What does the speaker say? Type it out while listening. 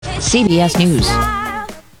CBS News.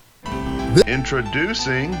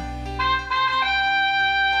 Introducing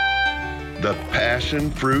the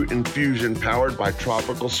Passion Fruit Infusion powered by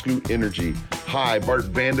Tropical Scoot Energy. Hi, Bart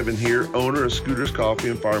Vandeven here, owner of Scooter's Coffee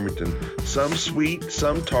in Farmington. Some sweet,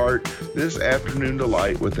 some tart, this afternoon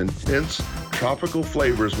delight with intense tropical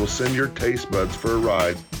flavors will send your taste buds for a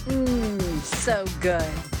ride. So good.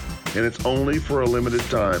 And it's only for a limited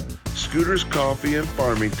time. Scooter's Coffee in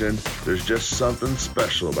Farmington. There's just something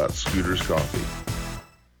special about Scooter's Coffee.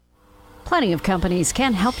 Plenty of companies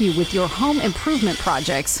can help you with your home improvement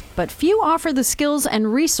projects, but few offer the skills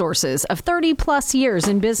and resources of 30-plus years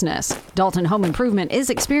in business. Dalton Home Improvement is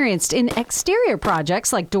experienced in exterior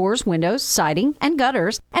projects like doors, windows, siding, and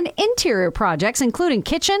gutters, and interior projects including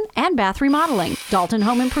kitchen and bath remodeling. Dalton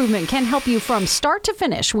Home Improvement can help you from start to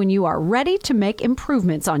finish when you are ready to make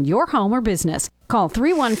improvements on your home or business. Call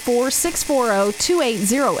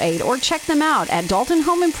 314-640-2808 or check them out at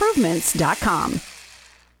daltonhomeimprovements.com.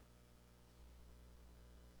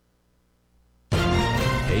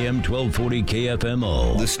 AM 1240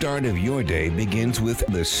 KFMO. The start of your day begins with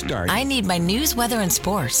the start. I need my news, weather, and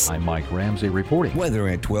sports. I'm Mike Ramsey reporting. Weather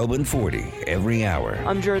at 12 and 40 every hour.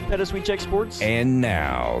 I'm Jared Pettis. We check sports. And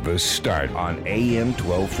now, the start on AM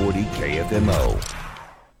 1240 KFMO.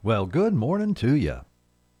 Well, good morning to you.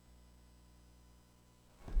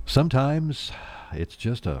 Sometimes it's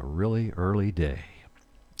just a really early day.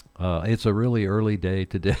 It's a really early day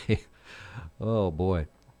today. Oh, boy.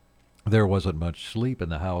 There wasn't much sleep in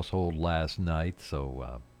the household last night,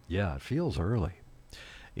 so yeah, it feels early.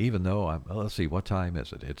 Even though let's see, what time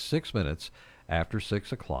is it? It's 6 minutes after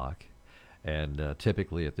 6 o'clock, and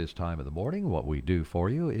typically at this time of the morning, what we do for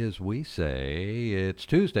you is we say it's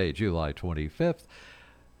Tuesday, July 25th.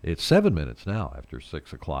 It's 7 minutes now after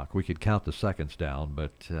 6 o'clock. We could count the seconds down,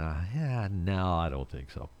 but yeah, no, I don't think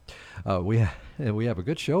so. We have a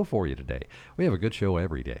good show for you today. We have a good show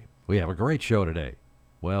every day. We have a great show today.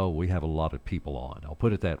 Well, we have a lot of people on. I'll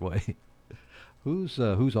put it that way. Who's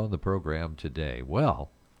on the program today?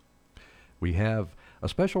 Well, we have a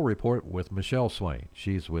special report with Michelle Swain.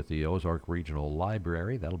 She's with the Ozark Regional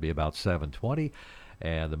Library. That'll be about 7:20.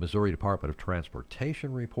 And the Missouri Department of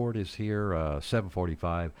Transportation report is here,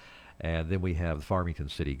 7:45. And then we have the Farmington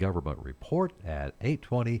City Government report at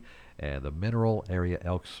 8:20, and the Mineral Area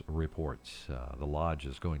Elks report. The Lodge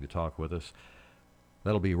is going to talk with us.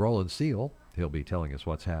 That'll be Roland Seal. He'll be telling us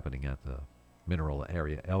what's happening at the Mineral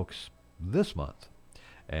Area Elks this month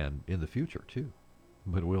and in the future, too.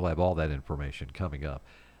 But we'll have all that information coming up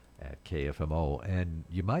at KFMO. And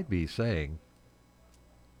you might be saying,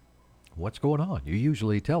 what's going on? You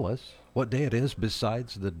usually tell us what day it is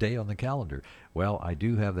besides the day on the calendar. Well, I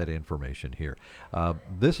do have that information here.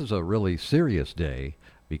 This is a really serious day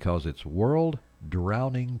because it's World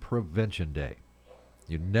Drowning Prevention Day.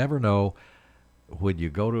 You never know when you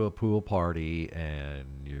go to a pool party and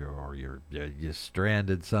you're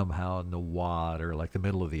stranded somehow in the water, like the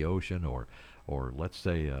middle of the ocean, or let's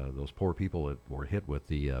say those poor people that were hit with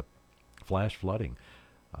the flash flooding.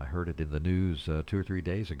 I heard it in the news 2 or 3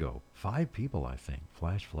 days ago. 5 people, I think,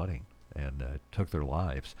 flash flooding, and took their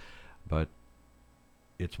lives. But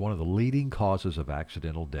it's one of the leading causes of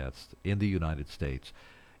accidental deaths in the United States.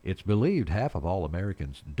 It's believed half of all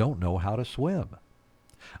Americans don't know how to swim.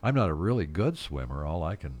 I'm not a really good swimmer. All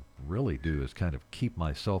I can really do is kind of keep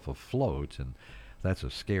myself afloat, and that's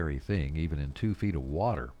a scary thing, even in 2 feet of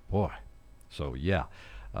water. Boy. So, yeah,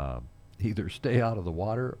 either stay out of the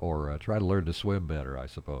water or try to learn to swim better, I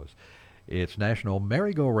suppose. It's National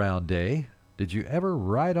Merry-Go-Round Day. Did you ever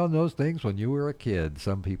ride on those things when you were a kid?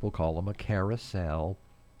 Some people call them a carousel.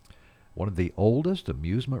 One of the oldest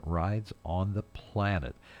amusement rides on the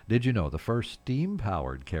planet. Did you know the first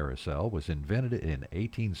steam-powered carousel was invented in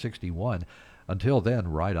 1861? Until then,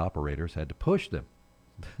 ride operators had to push them.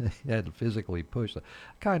 They had to physically push them.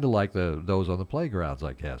 Kind of like those on the playgrounds,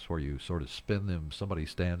 I guess, where you sort of spin them. Somebody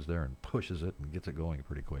stands there and pushes it and gets it going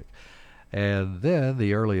pretty quick. And then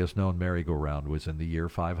the earliest known merry-go-round was in the year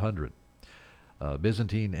 500.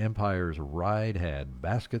 Byzantine Empire's ride had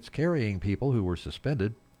baskets carrying people who were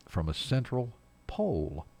suspended from a central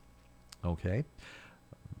pole. Okay,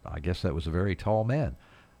 I guess that was a very tall man.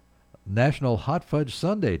 National Hot Fudge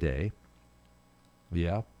Sundae Day.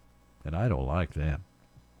 Yeah, and I don't like them.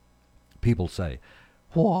 People say,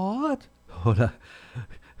 what?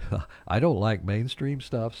 I don't like mainstream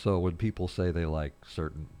stuff, so when people say they like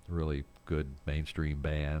certain really good mainstream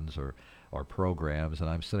bands or programs, and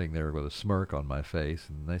I'm sitting there with a smirk on my face,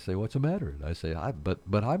 and they say, what's the matter? And I say,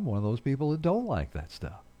 but I'm one of those people that don't like that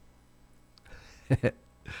stuff.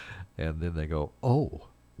 And then they go, oh,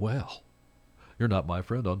 well, You're not my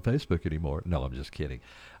friend on Facebook anymore. No, I'm just kidding.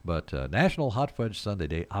 But National Hot Fudge Sundae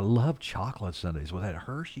Day. I love chocolate sundaes with that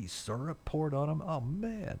Hershey syrup poured on them. Oh,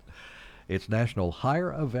 man. It's National Hire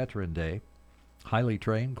a Veteran Day. Highly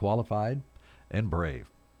trained, qualified, and brave.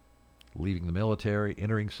 Leaving the military,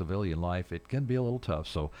 entering civilian life, it can be a little tough.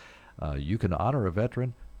 So you can honor a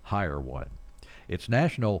veteran, hire one. It's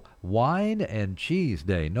National Wine and Cheese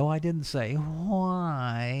Day. No, I didn't say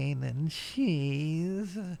wine and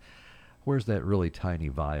cheese. Where's that really tiny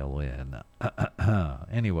violin?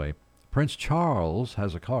 Anyway, Prince Charles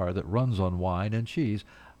has a car that runs on wine and cheese.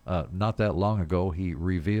 Not that long ago, he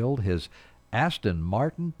revealed his Aston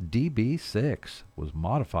Martin DB6 was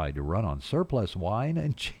modified to run on surplus wine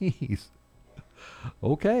and cheese.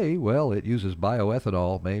 Okay, well, it uses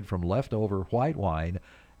bioethanol made from leftover white wine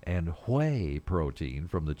and whey protein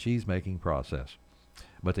from the cheese-making process.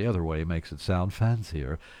 But the other way makes it sound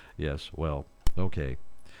fancier. Yes, well, okay.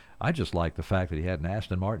 I just like the fact that he had an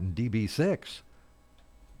Aston Martin DB6.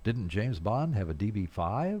 Didn't James Bond have a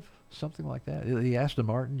DB5? Something like that. The Aston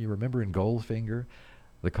Martin, you remember in Goldfinger?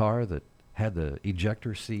 The car that had the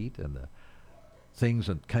ejector seat and the things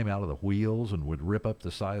that came out of the wheels and would rip up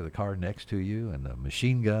the side of the car next to you, and the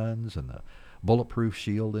machine guns and the bulletproof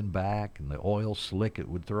shield in back and the oil slick it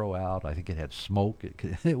would throw out. I think it had smoke.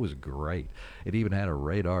 It was great. It even had a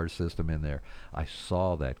radar system in there. I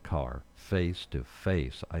saw that car face to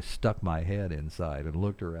face. I stuck my head inside and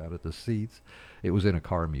looked around at the seats. It was in a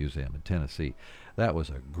car museum in Tennessee. That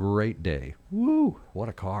was a great day. Woo, what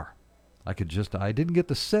a car. I didn't get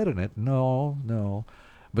to sit in it. No.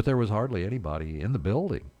 But there was hardly anybody in the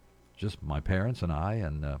building. Just my parents and I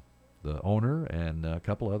and the owner and a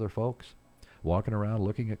couple other folks walking around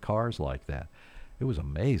looking at cars like that. It was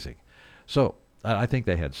amazing. So I think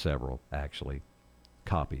they had several, actually,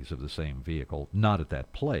 copies of the same vehicle. Not at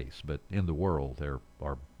that place, but in the world there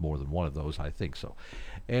are more than one of those, I think so.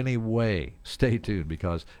 Anyway, stay tuned,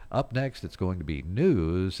 because up next it's going to be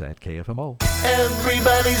news at KFMO.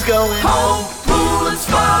 Everybody's going home, pool and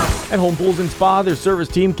spa. At Home Pools and Spa, their service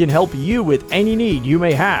team can help you with any need you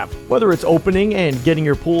may have. Whether it's opening and getting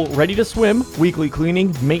your pool ready to swim, weekly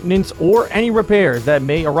cleaning, maintenance, or any repairs that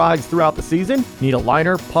may arise throughout the season, need a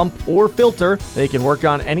liner, pump, or filter, they can work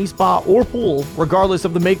on any spa or pool, regardless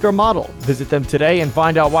of the make or model. Visit them today and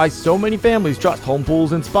find out why so many families trust Home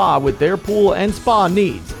Pools and Spa with their pool and spa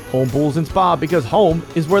needs. Home Pools and Spa, because home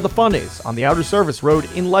is where the fun is, on the Outer Service Road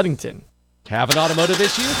in Leadington. Have an automotive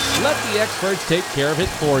issue? Let the experts take care of it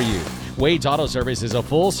for you. Wade's Auto Service is a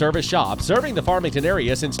full-service shop serving the Farmington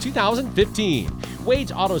area since 2015.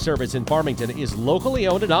 Wade's Auto Service in Farmington is locally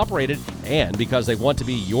owned and operated, and because they want to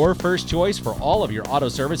be your first choice for all of your auto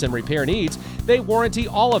service and repair needs, they warranty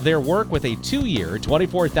all of their work with a 2-year,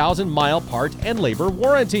 24,000-mile part and labor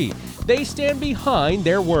warranty. They stand behind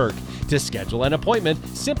their work. To schedule an appointment,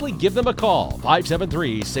 simply give them a call,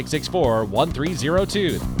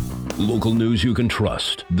 573-664-1302. Local news you can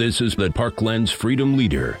trust. This is the Parkland's Freedom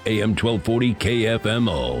Leader, AM 1240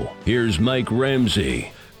 KFMO. Here's Mike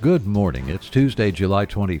Ramsey. Good morning. It's Tuesday, July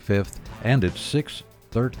 25th, and it's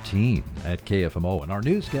 6:13 at KFMO. And our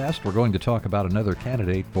newscast, we're going to talk about another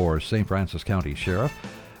candidate for St. Francis County Sheriff.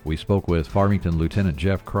 We spoke with Farmington Lieutenant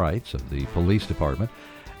Jeff Kreitz of the Police Department.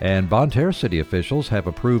 And Bonne Terre City officials have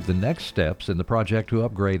approved the next steps in the project to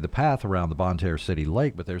upgrade the path around the Bonne Terre City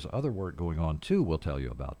Lake, but there's other work going on too. We'll tell you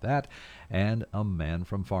about that. And a man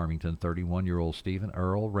from Farmington, 31-year-old Stephen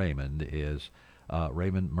Earl Raymond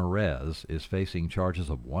Merez is facing charges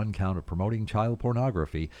of 1 count of promoting child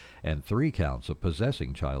pornography and 3 counts of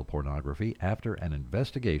possessing child pornography after an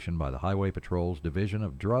investigation by the Highway Patrol's Division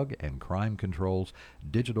of Drug and Crime Control's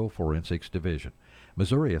Digital Forensics Division.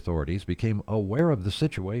 Missouri authorities became aware of the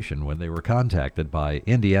situation when they were contacted by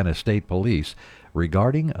Indiana State Police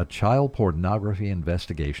regarding a child pornography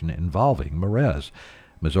investigation involving Merez.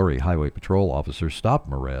 Missouri Highway Patrol officers stopped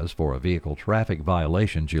Merez for a vehicle traffic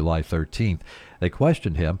violation July 13th. They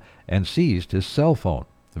questioned him and seized his cell phone.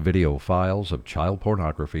 Video files of child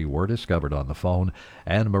pornography were discovered on the phone,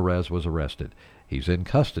 and Merez was arrested. He's in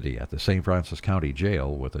custody at the St. Francis County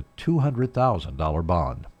Jail with a $200,000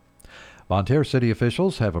 bond. Bonne Terre City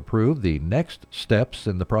officials have approved the next steps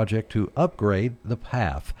in the project to upgrade the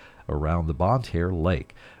path around the Bonne Terre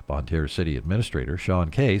Lake. Bonne Terre City Administrator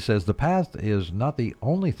Sean Kay says the path is not the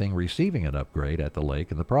only thing receiving an upgrade at the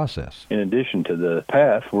lake in the process. In addition to the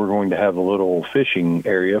path, we're going to have a little fishing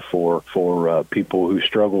area for people who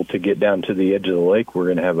struggle to get down to the edge of the lake. We're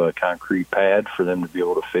going to have a concrete pad for them to be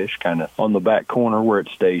able to fish kind of on the back corner where it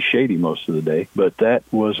stays shady most of the day. But that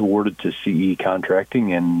was awarded to CE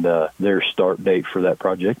Contracting, and their start date for that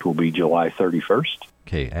project will be July 31st.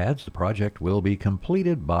 adds the project will be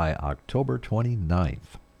completed by October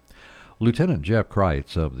 29th. Lieutenant Jeff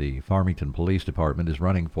Kreitz of the Farmington Police Department is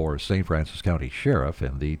running for St. Francis County Sheriff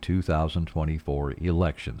in the 2024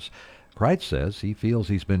 elections. Kreitz says he feels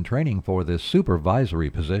he's been training for this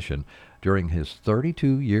supervisory position during his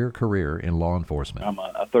 32-year career in law enforcement. I'm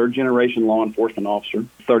a third-generation law enforcement officer,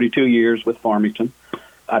 32 years with Farmington.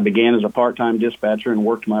 I began as a part-time dispatcher and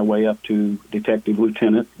worked my way up to detective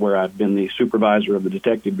lieutenant, where I've been the supervisor of the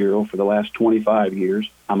Detective Bureau for the last 25 years.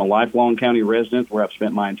 I'm a lifelong county resident where I've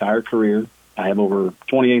spent my entire career. I have over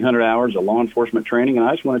 2,800 hours of law enforcement training, and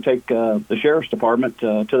I just want to take the Sheriff's Department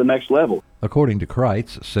to the next level. According to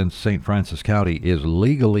Kreitz, since St. Francis County is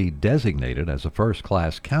legally designated as a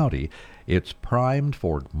first-class county, it's primed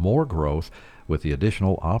for more growth with the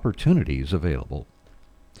additional opportunities available.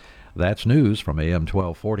 That's news from AM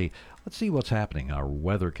 1240. Let's see what's happening. Our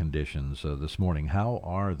weather conditions this morning, how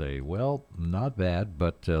are they? Well, not bad,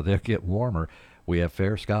 but they'll get warmer. We have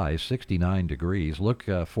fair skies, 69 degrees. Look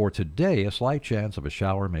for today, a slight chance of a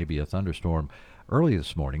shower, maybe a thunderstorm early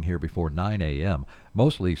this morning here before 9 a.m.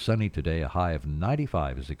 Mostly sunny today. A high of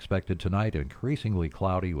 95 is expected tonight, increasingly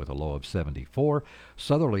cloudy with a low of 74.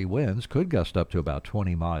 Southerly winds could gust up to about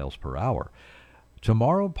 20 miles per hour.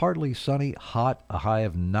 Tomorrow, partly sunny, hot, a high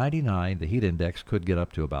of 99. The heat index could get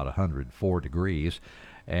up to about 104 degrees,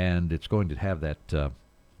 and it's going to have that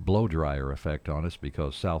blow dryer effect on us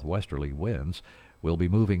because southwesterly winds will be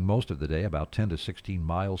moving most of the day about 10 to 16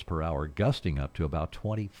 miles per hour, gusting up to about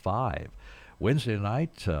 25. Wednesday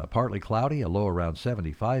night, partly cloudy, a low around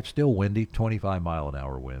 75, still windy,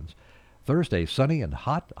 25-mile-an-hour winds. Thursday, sunny and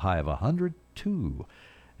hot, high of 102.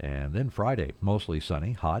 And then Friday, mostly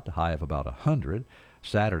sunny, hot, high of about 100.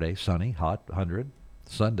 Saturday, sunny, hot, 100.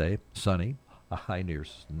 Sunday, sunny, a high near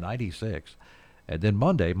 96. And then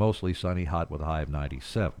Monday, mostly sunny, hot with a high of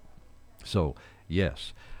 97. So,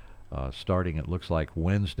 yes, starting it looks like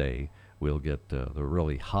Wednesday, we'll get the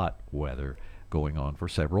really hot weather going on for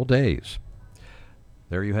several days.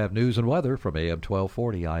 There you have news and weather from AM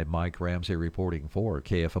 1240. I'm Mike Ramsey reporting for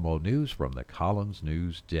KFMO News from the Collins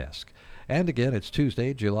News Desk. And again, it's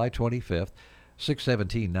Tuesday, July 25th,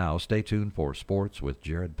 6:17 now. Stay tuned for sports with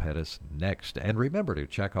Jared Pettis next. And remember to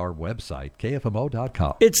check our website,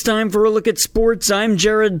 KFMO.com. It's time for a look at sports. I'm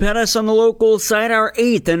Jared Pettis on the local side. Our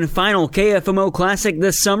 8th and final KFMO Classic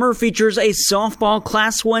this summer features a softball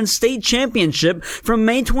Class 1 state championship from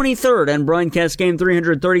May 23rd and broadcast game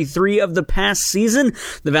 333 of the past season.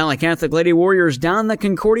 The Valley Catholic Lady Warriors down the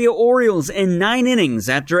Concordia Orioles in 9 innings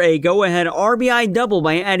after a go-ahead RBI double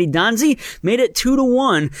by Addie Donzi made it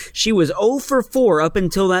 2-1. She was 0 for 4 up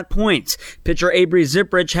until that point. Pitcher Avery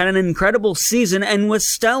Ziprich had an incredible season and was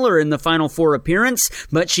stellar in the Final Four appearance,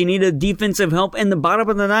 but she needed defensive help in the bottom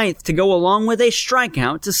of the ninth to go along with a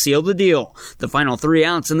strikeout to seal the deal. The final 3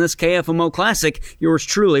 outs in this KFMO Classic, yours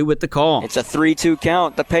truly with the call. It's a 3-2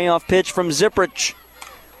 count. The payoff pitch from Ziprich.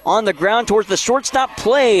 On the ground towards the shortstop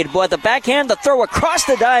played, but the backhand, the throw across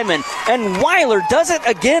the diamond, and Weiler does it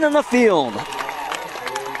again in the field.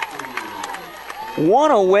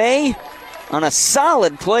 1 away on a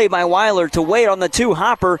solid play by Weiler to wait on the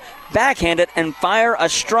 2-hopper, backhand it, and fire a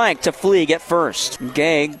strike to Fleeg at first.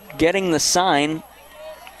 Gay getting the sign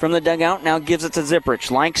from the dugout, now gives it to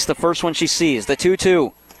Ziprich. Likes the first one she sees, the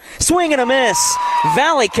 2-2. Swing and a miss.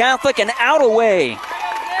 Valley Catholic, and out away.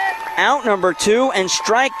 Out number 2 and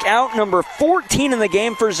strikeout number 14 in the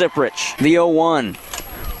game for Ziprich. The 0-1.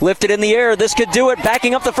 Lifted in the air. This could do it.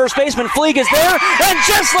 Backing up the first baseman. Fleeg is there. And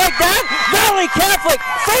just like that, Valley Catholic,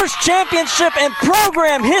 first championship in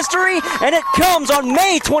program history. And it comes on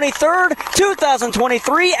May 23rd,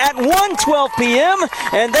 2023 at 1:12 p.m.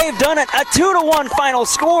 And they've done it. A 2-1 final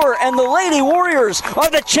score. And the Lady Warriors are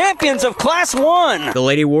the champions of Class 1. The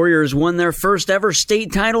Lady Warriors won their first ever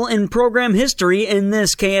state title in program history in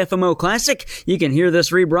this KFMO Classic. You can hear this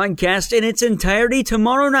rebroadcast in its entirety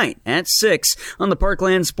tomorrow night at 6 on the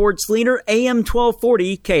Parkland Sports Leader, AM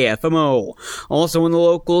 1240 KFMO. Also on the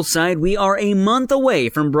local side, we are a month away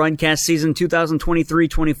from broadcast season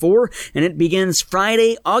 2023-24, and it begins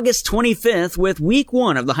Friday, August 25th with week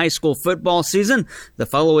 1 of the high school football season. The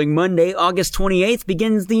following Monday, August 28th,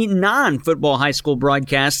 begins the non-football high school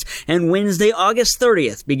broadcast, and Wednesday, August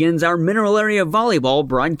 30th, begins our Mineral Area Volleyball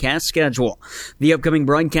broadcast schedule. The upcoming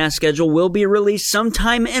broadcast schedule will be released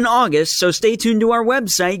sometime in August, so stay tuned to our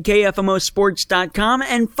website, KFMOsports.com,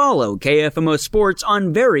 and and follow KFMO Sports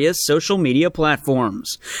on various social media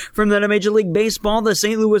platforms. From that Major League Baseball, the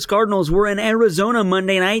St. Louis Cardinals were in Arizona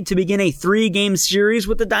Monday night to begin a 3-game series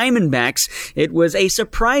with the Diamondbacks. It was a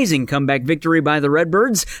surprising comeback victory by the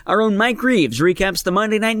Redbirds. Our own Mike Reeves recaps the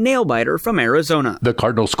Monday night nail-biter from Arizona. The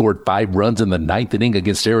Cardinals scored 5 runs in the 9th inning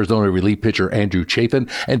against Arizona relief pitcher Andrew Chafin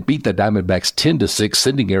and beat the Diamondbacks 10-6,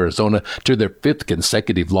 sending Arizona to their 5th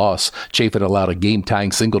consecutive loss. Chafin allowed a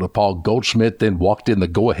game-tying single to Paul Goldschmidt, then walked in the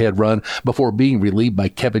go-ahead run before being relieved by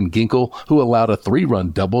Kevin Ginkel, who allowed a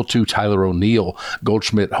 3-run double to Tyler O'Neill.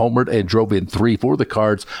 Goldschmidt homered and drove in 3 for the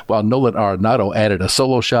Cards, while Nolan Arenado added a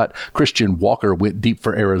solo shot. Christian Walker went deep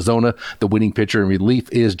for Arizona. The winning pitcher in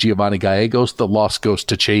relief is Giovanni Gallegos. The loss goes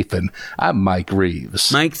to Chafin. I'm Mike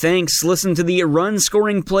Reeves. Mike, thanks. Listen to the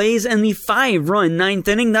run-scoring plays and the 5-run 9th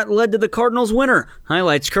inning that led to the Cardinals' winner.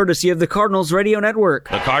 Highlights courtesy of the Cardinals Radio Network.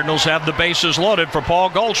 The Cardinals have the bases loaded for Paul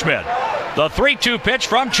Goldschmidt. The 3-2 pitch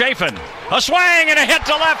from Chafin. A swing and a hit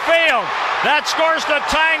to left field. That scores the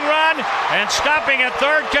tying run, and stopping at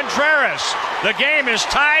third, Contreras. The game is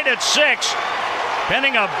tied at 6,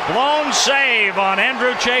 pending a blown save on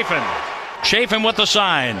Andrew Chafin. Chafin with the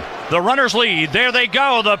sign. The runners lead. There they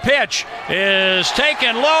go. The pitch is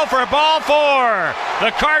taken low for ball 4.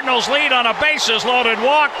 The Cardinals lead on a bases-loaded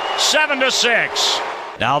walk,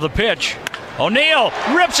 7-6. Now the pitch. O'Neill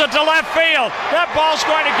rips it to left field. That ball's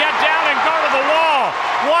going to get down and go to the wall.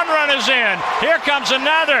 1 run is in. Here comes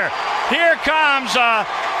another. Here comes a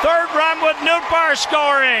 3rd run with Nootbaar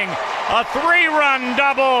scoring. A 3-run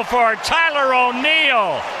double for Tyler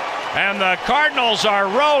O'Neill. And the Cardinals are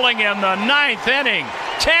rolling in the 9th inning,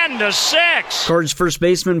 10-6. Cards first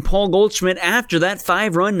baseman Paul Goldschmidt after that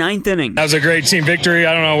 5-run 9th inning. That was a great team victory.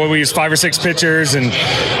 I don't know, we used 5 or 6 pitchers, and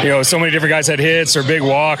so many different guys had hits or big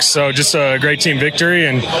walks. So just a great team victory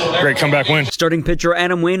and great comeback win. Starting pitcher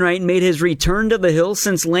Adam Wainwright made his return to the hill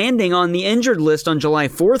since landing on the injured list on July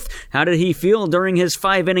 4th. How did he feel during his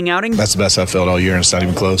 5-inning outing? That's the best I've felt all year, and it's not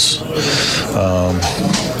even close.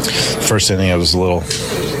 First inning, I was a little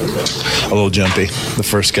jumpy, the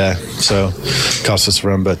first guy, so cost us a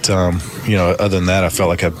run. But other than that, I felt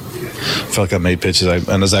like I made pitches. I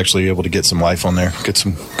was actually able to get some life on there, get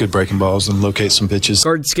some good breaking balls, and locate some pitches.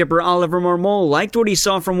 Guard skipper Oliver Marmol liked what he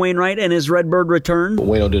saw from Wainwright and his Redbird return.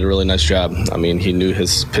 Wayno did a really nice job. I mean, he knew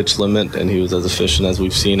his pitch limit, and he was as efficient as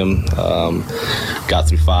we've seen him. Got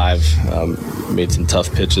through 5, made some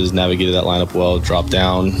tough pitches, navigated that lineup well, dropped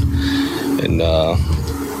down, and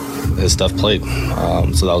his stuff played.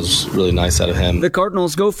 So that was really nice out of him. The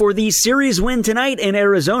Cardinals go for the series win tonight in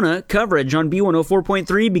Arizona. Coverage on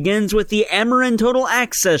B104.3 begins with the Ameren Total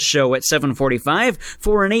Access Show at 7:45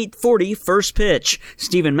 for an 8:40 first pitch.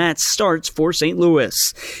 Steven Matz starts for St. Louis.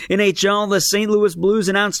 NHL, the St. Louis Blues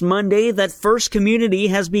announced Monday that First Community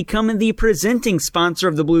has become the presenting sponsor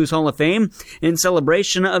of the Blues Hall of Fame. In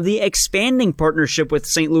celebration of the expanding partnership with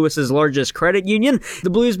St. Louis's largest credit union, the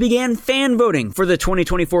Blues began fan voting for the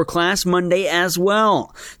 2024 class Monday as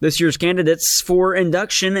well. This year's candidates for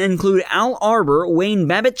induction include Al Arbor, Wayne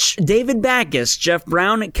Babich, David Backus, Jeff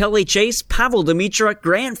Brown, Kelly Chase, Pavel Demitra,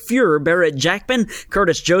 Grant Fuhrer, Barrett Jackman,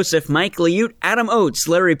 Curtis Joseph, Mike Liute, Adam Oates,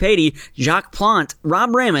 Larry Patey, Jacques Plante,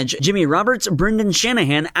 Rob Ramage, Jimmy Roberts, Brendan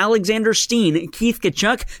Shanahan, Alexander Steen, Keith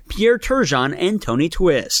Kachuk, Pierre Turgeon, and Tony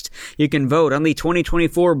Twist. You can vote on the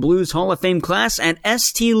 2024 Blues Hall of Fame class at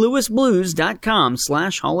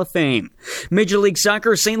stlouisblues.com/Hall of Fame. Major League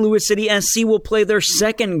Soccer, St. Louis City SC will play their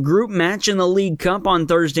second group match in the League Cup on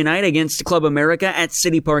Thursday night against Club America at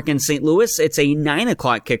City Park in St. Louis. It's a 9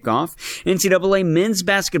 o'clock kickoff. NCAA men's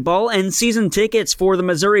basketball and season tickets for the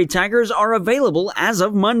Missouri Tigers are available as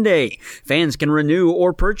of Monday. Fans can renew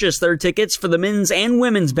or purchase their tickets for the men's and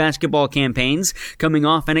women's basketball campaigns. Coming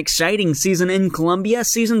off an exciting season in Columbia,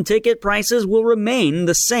 season ticket prices will remain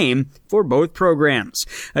the same for both programs.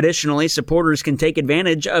 Additionally, supporters can take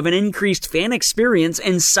advantage of an increased fan experience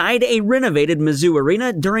inside a renovated Mizzou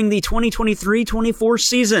Arena during the 2023-24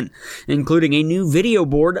 season, including a new video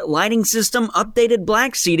board, lighting system, updated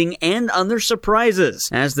black seating, and other surprises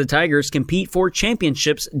as the Tigers compete for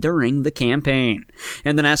championships during the campaign.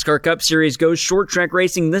 And the NASCAR Cup Series goes short track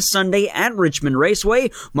racing this Sunday at Richmond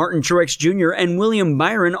Raceway. Martin Truex Jr. and William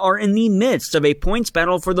Byron are in the midst of a points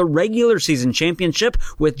battle for the regular season championship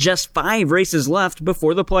with just 5 races left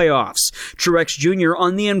before the playoffs. Truex Jr.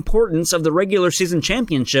 on the importance of the regular season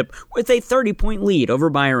championship with a 30-point lead over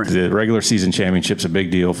Byron. The regular season championship's a big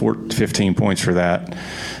deal, 15 points for that.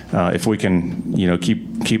 If we can,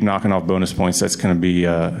 keep knocking off bonus points, that's going to be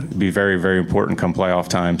very, very important come playoff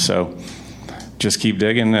time. So just keep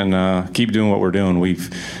digging and keep doing what we're doing.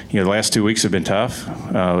 The last 2 weeks have been tough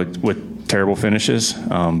with terrible finishes,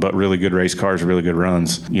 but really good race cars, really good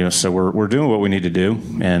runs. So we're doing what we need to do,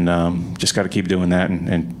 and just got to keep doing that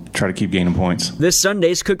and try to keep gaining points. This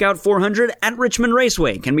Sunday's Cookout 400 at Richmond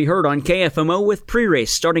Raceway can be heard on KFMO with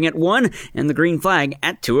pre-race starting at 1 and the green flag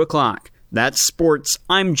at 2 o'clock. That's sports.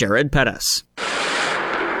 I'm Jared Pettis.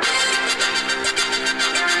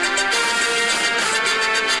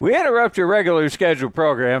 We interrupt your regularly scheduled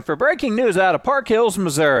program for breaking news out of Park Hills,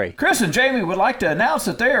 Missouri. Chris and Jamie would like to announce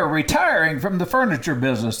that they are retiring from the furniture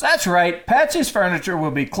business. That's right, Patsy's Furniture will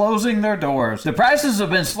be closing their doors. The prices have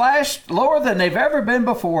been slashed lower than they've ever been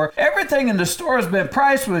before. Everything in the store has been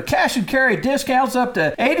priced with cash and carry discounts up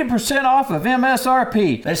to 80% off of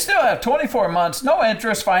MSRP. They still have 24 months, no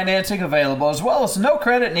interest financing available, as well as no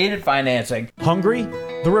credit needed financing. Hungry?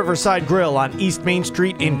 The Riverside Grill on East Main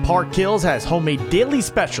Street in Park Hills has homemade daily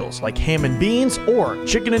specials like ham and beans or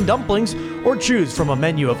chicken and dumplings, or choose from a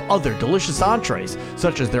menu of other delicious entrees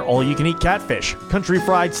such as their all-you-can-eat catfish, country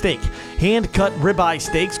fried steak, hand-cut ribeye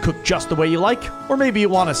steaks cooked just the way you like, or maybe you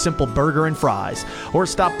want a simple burger and fries, or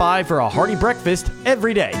stop by for a hearty breakfast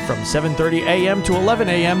every day from 7:30 a.m. to 11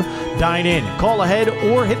 a.m. Dine in, call ahead,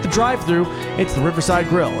 or hit the drive-thru. It's the Riverside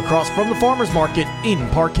Grill across from the Farmers Market in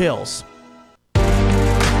Park Hills.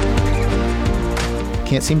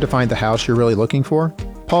 Can't seem to find the house you're really looking for?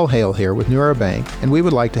 Paul Hale here with New Era Bank, and we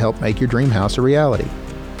would like to help make your dream house a reality.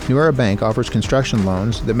 New Era Bank offers construction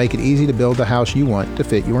loans that make it easy to build the house you want to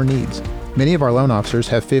fit your needs. Many of our loan officers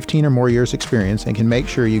have 15 or more years experience and can make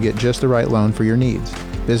sure you get just the right loan for your needs.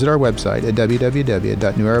 Visit our website at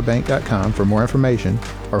www.newerabank.com for more information,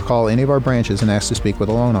 or call any of our branches and ask to speak with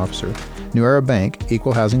a loan officer. New Era Bank,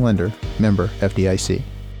 Equal Housing Lender, member FDIC.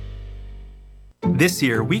 This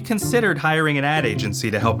year, we considered hiring an ad agency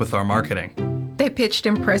to help with our marketing. They pitched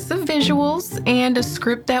impressive visuals and a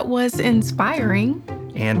script that was inspiring.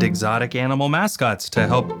 And exotic animal mascots to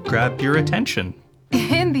help grab your attention.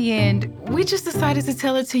 In the end, we just decided to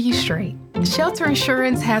tell it to you straight. Shelter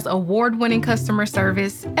Insurance has award-winning customer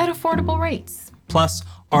service at affordable rates. Plus,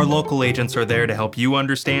 our local agents are there to help you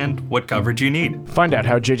understand what coverage you need. Find out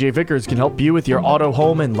how JJ Vickers can help you with your auto,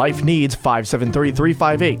 home, and life needs.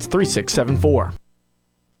 573-358-3674.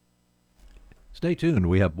 Stay tuned.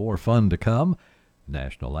 We have more fun to come.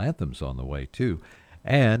 National anthems on the way, too.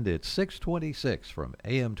 And it's 6:26 from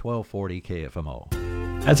AM 1240 KFMO.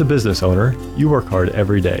 As a business owner, you work hard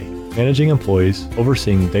every day, managing employees,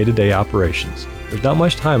 overseeing day-to-day operations. There's not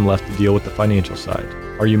much time left to deal with the financial side.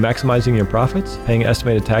 Are you maximizing your profits, paying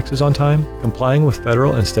estimated taxes on time, complying with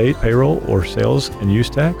federal and state payroll or sales and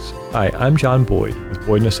use tax? Hi, I'm John Boyd with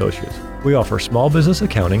Boyd & Associates. We offer small business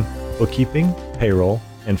accounting, bookkeeping, payroll,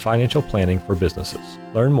 and financial planning for businesses.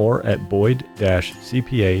 Learn more at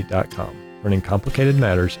boyd-cpa.com, turning complicated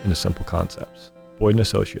matters into simple concepts. Boyd &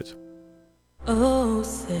 Associates. Oh,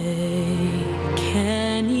 say,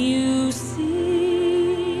 can you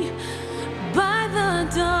see by the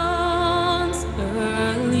dawn's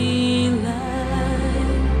early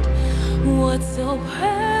light what so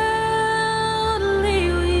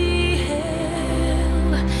proudly we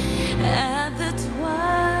hailed at the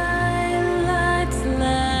twilight's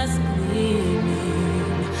last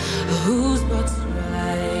gleaming, whose broad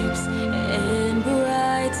stripes and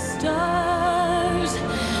bright stars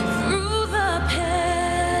through the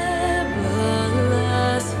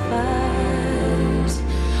perilous fires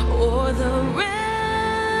o'er the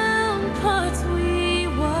ramparts we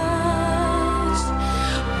watched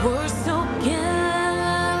were so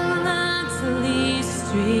gallantly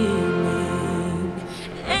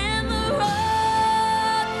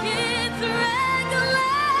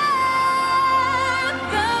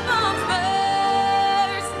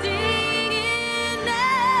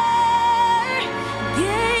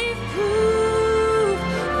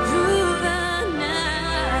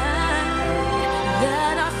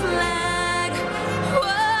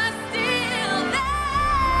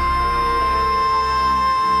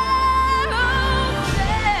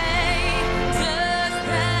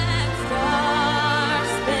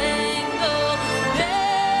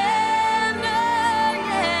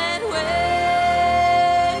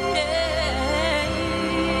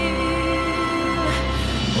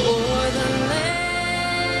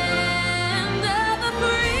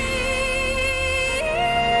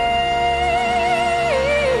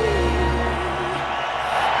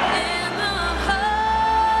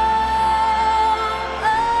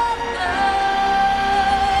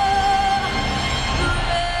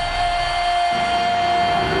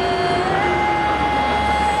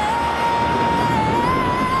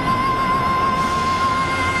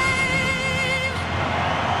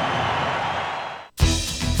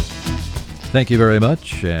Thank you very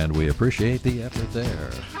much, and we appreciate the effort there.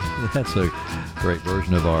 That's a great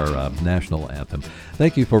version of our national anthem.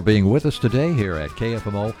 Thank you for being with us today here at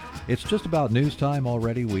KFMO. It's just about news time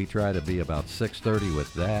already. We try to be about 6:30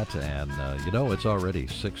 with that, and it's already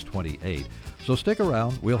 6:28. So stick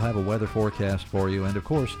around. We'll have a weather forecast for you, and of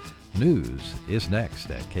course, news is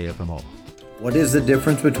next at KFMO. What is the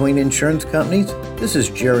difference between insurance companies? This is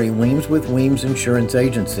Jerry Weems with Weems Insurance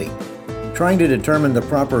Agency. Trying to determine the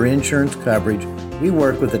proper insurance coverage, we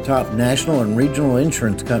work with the top national and regional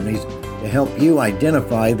insurance companies to help you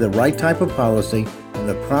identify the right type of policy and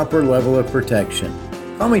the proper level of protection.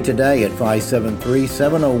 Call me today at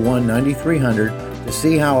 573-701-9300 to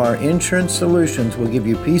see how our insurance solutions will give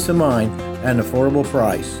you peace of mind at an affordable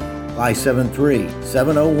price.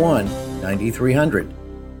 573-701-9300.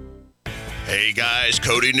 Hey guys,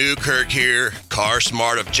 Cody Newkirk here. Car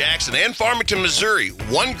Smart of Jackson and Farmington, Missouri.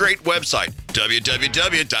 One great website,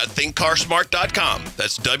 www.thinkcarsmart.com.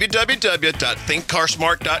 That's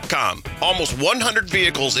www.thinkcarsmart.com. Almost 100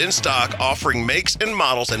 vehicles in stock offering makes and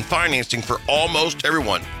models and financing for almost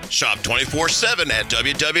everyone. Shop 24/7 at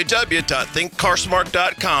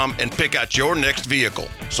www.thinkcarsmart.com and pick out your next vehicle.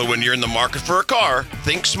 So when you're in the market for a car,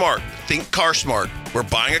 think smart. Think Car Smart, where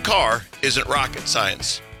buying a car isn't rocket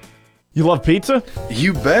science. You love pizza?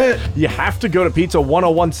 You bet. You have to go to Pizza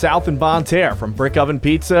 101 South in Bonne Terre. From brick oven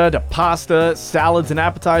pizza to pasta, salads, and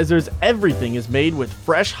appetizers, everything is made with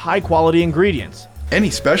fresh, high-quality ingredients. Any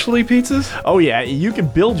specialty pizzas? Oh yeah, you can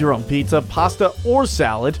build your own pizza, pasta, or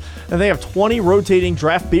salad, and they have 20 rotating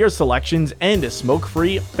draft beer selections and a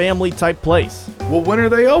smoke-free, family-type place. Well, when are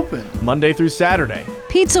they open? Monday through Saturday.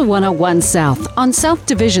 Pizza 101 South on South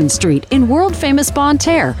Division Street in world-famous Bonne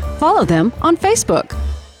Terre. Follow them on Facebook.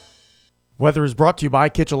 Weather is brought to you by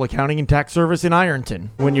Kitchell Accounting and Tax Service in Ironton.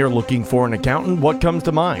 When you're looking for an accountant, what comes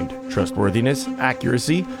to mind? Trustworthiness,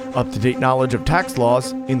 accuracy, up-to-date knowledge of tax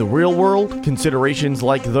laws. In the real world, considerations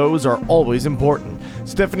like those are always important.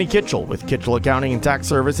 Stephanie Kitchell with Kitchell Accounting and Tax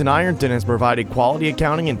Service in Ironton has provided quality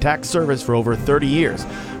accounting and tax service for over 30 years.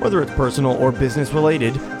 Whether it's personal or business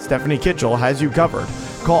related, Stephanie Kitchell has you covered.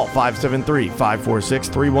 Call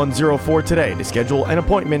 573-546-3104 today to schedule an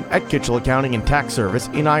appointment at Kitchell Accounting and Tax Service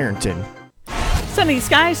in Ironton. Sunny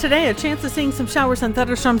skies today, a chance of seeing some showers and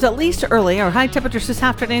thunderstorms at least early. Our high temperatures this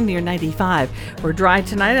afternoon near 95. We're dry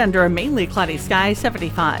tonight under a mainly cloudy sky,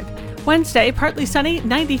 75. Wednesday, partly sunny,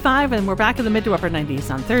 95, and we're back in the mid to upper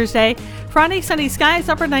 90s on Thursday. Friday, sunny skies,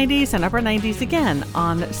 upper 90s and upper 90s again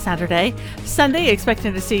on Saturday. Sunday,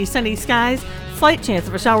 expecting to see sunny skies, slight chance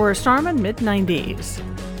of a shower or storm in mid 90s.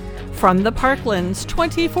 From the Parkland's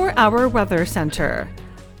 24-hour weather center,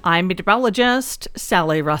 I'm meteorologist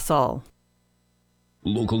Sally Russell.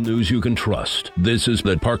 Local news you can trust. This is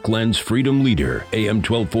the Parkland's Freedom Leader, AM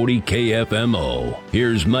 1240 KFMO.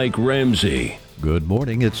 Here's Mike Ramsey. Good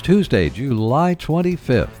morning. It's Tuesday, July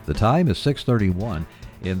 25th. The time is 6:31.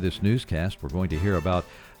 In this newscast, we're going to hear about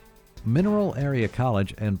Mineral Area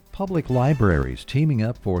College and public libraries teaming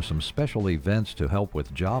up for some special events to help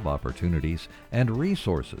with job opportunities and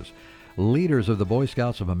resources. Leaders of the Boy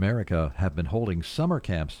Scouts of America have been holding summer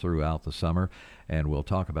camps throughout the summer, and we'll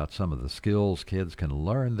talk about some of the skills kids can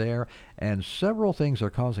learn there. And several things are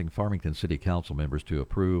causing Farmington City Council members to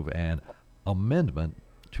approve an amendment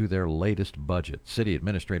to their latest budget. City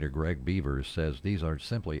Administrator Greg Beavers says these are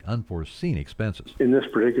simply unforeseen expenses. In this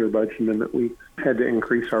particular budget amendment, we had to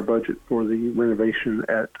increase our budget for the renovation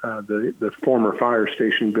at the former fire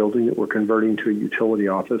station building that we're converting to a utility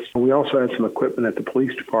office. We also had some equipment at the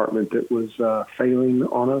police department that was failing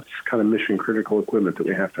on us, kind of mission critical equipment that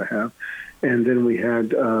we have to have. And then we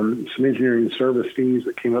had some engineering service fees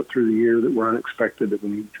that came up through the year that were unexpected that we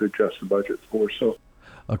needed to adjust the budget for. So,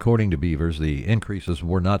 according to Beavers, the increases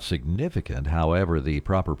were not significant. However, the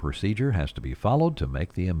proper procedure has to be followed to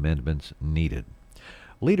make the amendments needed.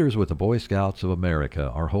 Leaders with the Boy Scouts of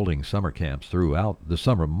America are holding summer camps throughout the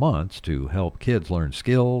summer months to help kids learn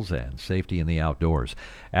skills and safety in the outdoors.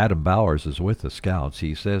 Adam Bowers is with the Scouts.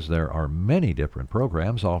 He says there are many different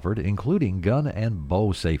programs offered, including gun and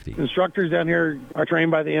bow safety. Instructors down here are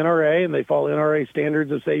trained by the NRA, and they follow NRA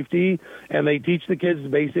standards of safety, and they teach the kids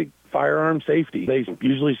basic firearm safety. They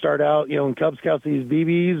usually start out, in Cub Scouts, these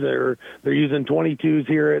BBs. They're using 22s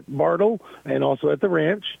here at Bartle and also at the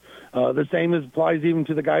ranch. The same applies even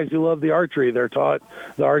to the guys who love the archery. They're taught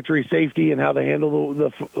the archery safety and how to handle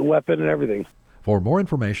the weapon and everything. For more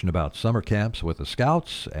information about summer camps with the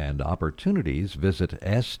Scouts and opportunities, visit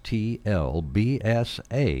stlbsa.org.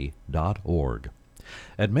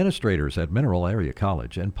 Administrators at Mineral Area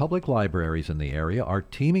College and public libraries in the area are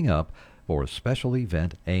teaming up for a special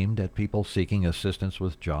event aimed at people seeking assistance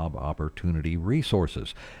with job opportunity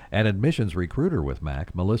resources. An admissions recruiter with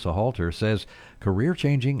MAC, Melissa Halter, says career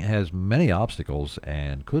changing has many obstacles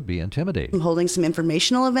and could be intimidating. I'm holding some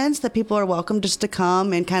informational events that people are welcome just to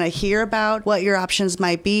come and kind of hear about what your options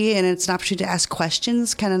might be, and it's an opportunity to ask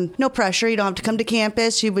questions, kind of no pressure. You don't have to come to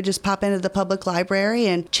campus. You would just pop into the public library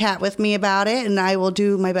and chat with me about it, and I will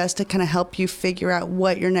do my best to kind of help you figure out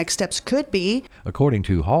what your next steps could be. According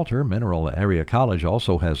to Halter, Mineral Area College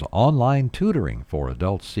also has online tutoring for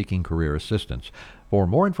adults seeking career assistance. For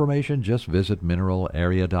more information, just visit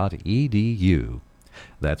mineralarea.edu.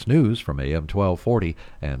 That's news from AM 1240,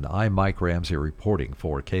 and I'm Mike Ramsey reporting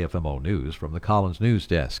for KFMO News from the Collins News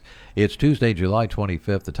Desk. It's Tuesday, July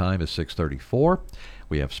 25th. The time is 6:34.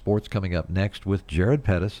 We have sports coming up next with Jared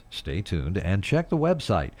Pettis. Stay tuned and check the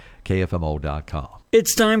website, KFMO.com.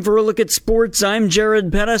 It's time for a look at sports. I'm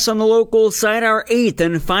Jared Pettis on the local side. Our 8th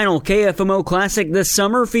and final KFMO Classic this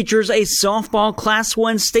summer features a softball Class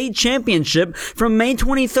 1 state championship from May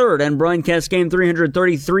 23rd and broadcast game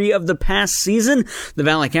 333 of the past season. The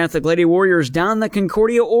Valley Catholic Lady Warriors down the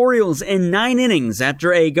Concordia Orioles in 9 innings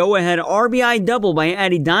after a go-ahead RBI double by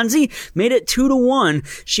Addie Donzi made it 2-1.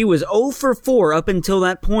 She was 0 for 4 up until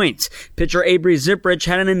that point. Pitcher Avery Ziprich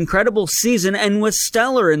had an incredible season and was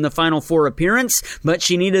stellar in the Final Four appearance, but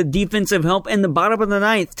she needed defensive help in the bottom of the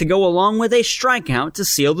ninth to go along with a strikeout to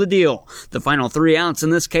seal the deal. The final 3 outs in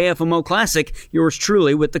this KFMO Classic, yours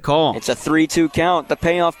truly with the call. It's a 3-2 count. The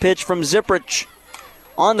payoff pitch from Ziprich.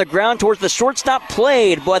 On the ground towards the shortstop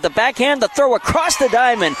played, but the backhand, the throw across the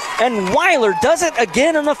diamond, and Weiler does it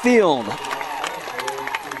again in the field.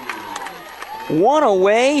 1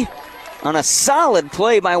 away on a solid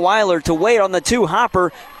play by Weiler to wait on the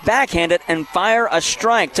 2-hopper, backhand it, and fire a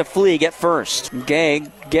strike to Fleeg at first. Gay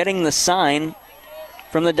getting the sign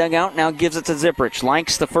from the dugout, now gives it to Ziprich.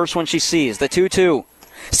 Likes the first one she sees, the 2-2.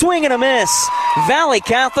 Swing and a miss. Valley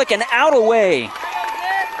Catholic, and out away.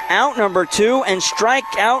 Out number 2 and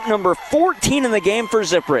strikeout number 14 in the game for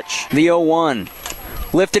Ziprich. The 0-1.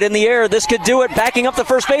 Lifted in the air, this could do it, backing up the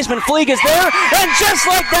first baseman, Fleeg is there, and just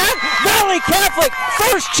like that, Valley Catholic,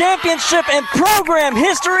 first championship in program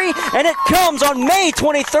history, and it comes on May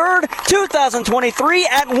 23rd, 2023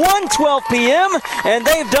 at 1:12 p.m., and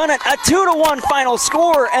they've done it, a 2-1 final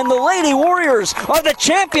score, and the Lady Warriors are the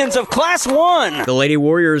champions of Class 1. The Lady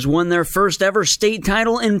Warriors won their first ever state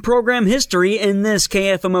title in program history in this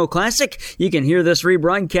KFMO Classic. You can hear this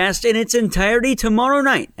rebroadcast in its entirety tomorrow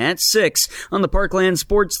night at 6 on the Parkland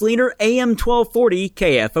Sports Leader, AM 1240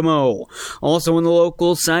 KFMO. Also on the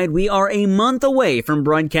local side, we are a month away from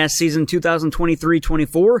broadcast season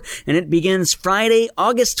 2023-24, and it begins Friday,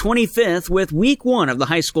 August 25th with week 1 of the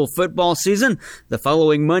high school football season. The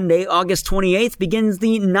following Monday, August 28th, begins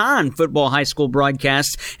the non-football high school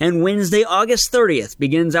broadcast, and Wednesday, August 30th,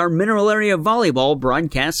 begins our Mineral Area Volleyball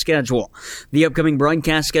broadcast schedule. The upcoming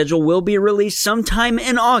broadcast schedule will be released sometime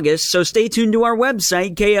in August, so stay tuned to our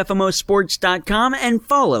website, KFMOsports.com, and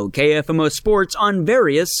follow KFMO Sports on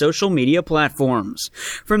various social media platforms.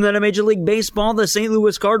 From the Major League Baseball, the St.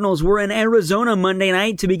 Louis Cardinals were in Arizona Monday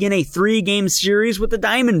night to begin a 3-game series with the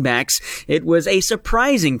Diamondbacks. It was a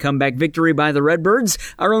surprising comeback victory by the Redbirds.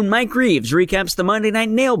 Our own Mike Reeves recaps the Monday night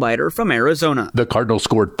nail-biter from Arizona. The Cardinals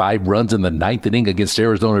scored 5 runs in the 9th inning against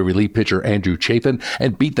Arizona relief pitcher Andrew Chafin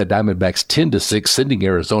and beat the Diamondbacks 10-6, sending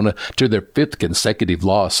Arizona to their 5th consecutive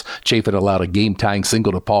loss. Chafin allowed a game-tying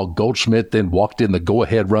single to Paul Goldschmidt, then walked in the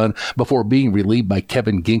go-ahead run before being relieved by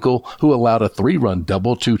Kevin Ginkel, who allowed a 3-run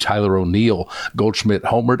double to Tyler O'Neill. Goldschmidt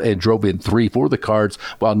homered and drove in 3 for the Cards,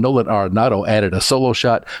 while Nolan Arenado added a solo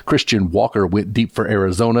shot. Christian Walker went deep for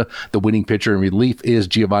Arizona. The winning pitcher in relief is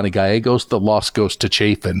Giovanni Gallegos. The loss goes to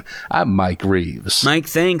Chafin. I'm Mike Reeves. Mike,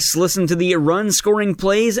 thanks. Listen to the run-scoring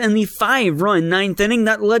plays and the 5-run 9th inning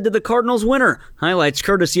that led to the Cardinals' winner. Highlights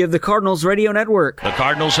courtesy of the Cardinals Radio Network. The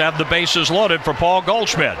Cardinals have the bases loaded for Paul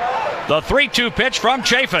Goldschmidt. The 3-2 pitch from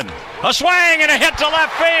Chafin. A swing and a hit to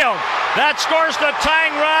left field. That scores the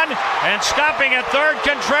tying run, and stopping at third,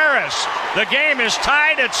 Contreras. The game is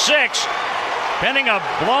tied at 6, pending a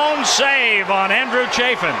blown save on Andrew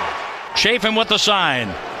Chafin. Chafin with the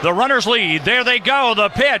sign. The runners lead. There they go. The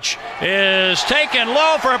pitch is taken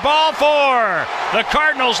low for ball 4. The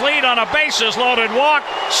Cardinals lead on a bases-loaded walk,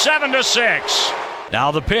 7-6.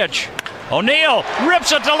 Now the pitch. O'Neill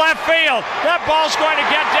rips it to left field. That ball's going to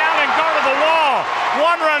get down and go to the wall.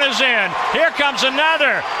 1 run is in. Here comes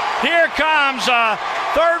another. Here comes a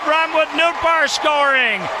 3rd run with Newtbar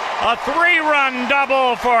scoring. A 3-run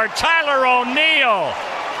double for Tyler O'Neill.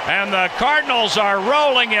 And the Cardinals are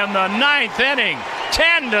rolling in the 9th inning.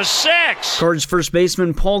 10-6. Cards first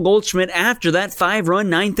baseman Paul Goldschmidt after that 5-run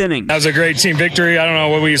ninth inning. That was a great team victory. I don't know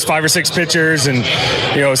what we used, 5 or 6 pitchers, and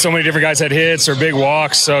so many different guys had hits or big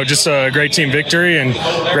walks. So just a great team victory and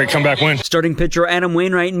great comeback win. Starting pitcher Adam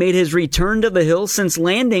Wainwright made his return to the hill since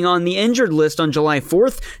landing on the injured list on July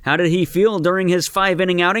 4th. How did he feel during his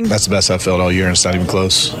 5-inning outing? That's the best I've felt all year, and it's not even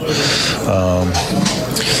close.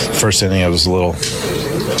 First inning, I was a little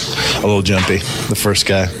jumpy, the first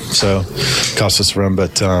guy, so cost us a run.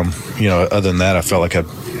 But other than that, I felt like I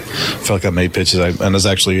made pitches. I was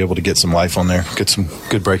actually able to get some life on there, get some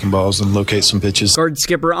good breaking balls, and locate some pitches. Guard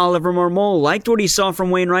skipper Oliver Marmol liked what he saw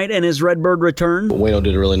from Wainwright and his Redbird return. Wayno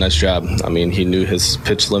did a really nice job. I mean, he knew his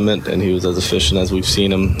pitch limit, and he was as efficient as we've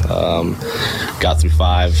seen him. Got through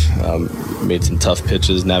 5, made some tough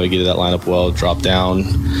pitches, navigated that lineup well, dropped down,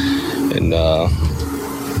 and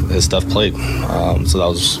his stuff played. So that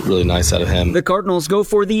was really nice out of him. The Cardinals go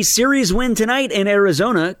for the series win tonight in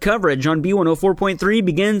Arizona. Coverage on B104.3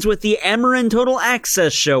 begins with the Ameren Total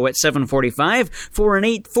Access Show at 7:45 for an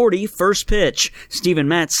 8:40 first pitch. Steven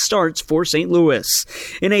Matz starts for St. Louis.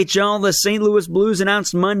 NHL, the St. Louis Blues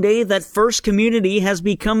announced Monday that First Community has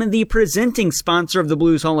become the presenting sponsor of the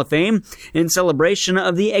Blues Hall of Fame. In celebration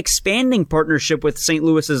of the expanding partnership with St.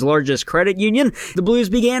 Louis's largest credit union, the Blues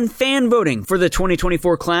began fan voting for the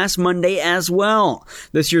 2024 class Monday as well.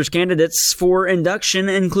 This year's candidates for induction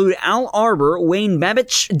include Al Arbor, Wayne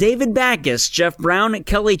Babich, David Backus, Jeff Brown,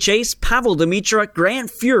 Kelly Chase, Pavel Demitra, Grant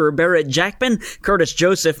Fuhrer, Barrett Jackman, Curtis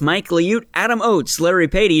Joseph, Mike Liute, Adam Oates, Larry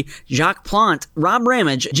Patey, Jacques Plante, Rob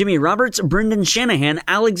Ramage, Jimmy Roberts, Brendan Shanahan,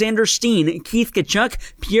 Alexander Steen, Keith Kachuk,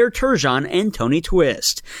 Pierre Turgeon, and Tony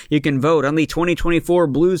Twist. You can vote on the 2024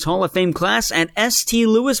 Blues Hall of Fame class at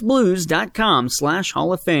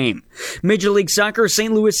stlouisblues.com/Hall of Fame. Major League Soccer,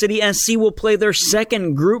 St. Louis City SC will play their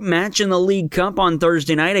second group match in the League Cup on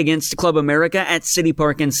Thursday night against Club America at City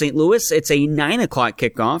Park in St. Louis. It's a 9 o'clock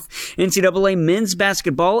kickoff. NCAA men's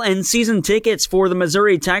basketball and season tickets for the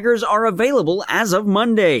Missouri Tigers are available as of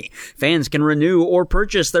Monday. Fans can renew or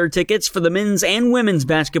purchase their tickets for the men's and women's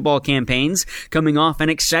basketball campaigns. Coming off an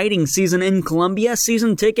exciting season in Columbia,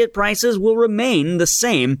 season ticket prices will remain the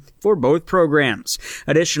same for both programs.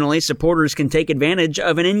 Additionally, supporters can take advantage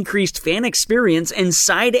of an increased fan experience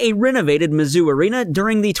inside a renovated Mizzou Arena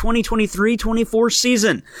during the 2023-24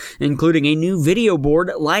 season, including a new video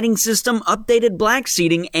board, lighting system, updated black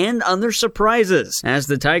seating, and other surprises as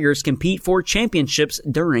the Tigers compete for championships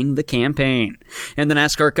during the campaign. And the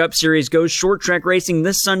NASCAR Cup Series goes short track racing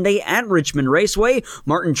this Sunday at Richmond Raceway.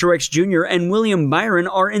 Martin Truex Jr. and William Byron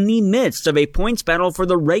are in the midst of a points battle for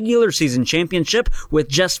the regular season championship with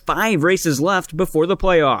just 5 races left before the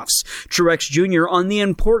playoffs. Truex Jr. on the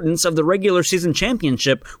importance of the regular season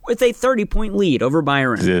championship with a 30-point lead over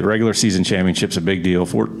Byron. The regular season championship's a big deal,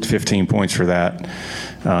 15 points for that.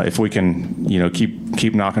 If we can,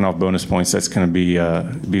 keep knocking off bonus points, that's going to be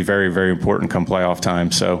very, very important come playoff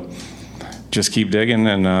time. So just keep digging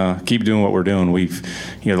and keep doing what we're doing. We've,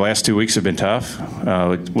 the last 2 weeks have been tough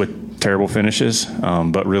with terrible finishes,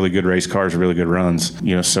 but really good race cars, really good runs.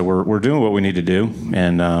 So we're doing what we need to do,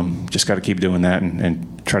 and just got to keep doing that and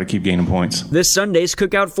try to keep gaining points. This Sunday's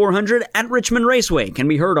Cookout 400 at Richmond Raceway can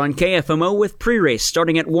be heard on KFMO with pre-race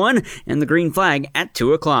starting at 1 and the green flag at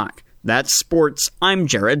 2 o'clock. That's sports. I'm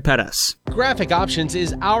Jared Pettis. Graphic Options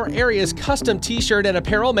is our area's custom t-shirt and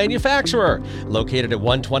apparel manufacturer. Located at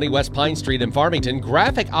 120 West Pine Street in Farmington,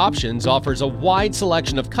 Graphic Options offers a wide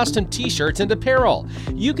selection of custom t-shirts and apparel.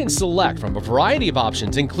 You can select from a variety of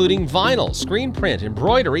options including vinyl, screen print,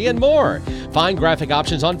 embroidery, and more. Find Graphic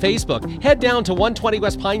Options on Facebook. Head down to 120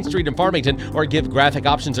 West Pine Street in Farmington or give Graphic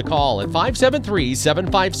Options a call at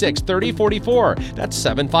 573-756-3044. That's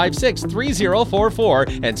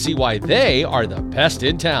 756-3044 and see why they are the best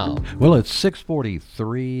in town. Well, it's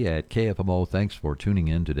 6:43 at KFMO. Thanks for tuning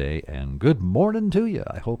in today, and good morning to you.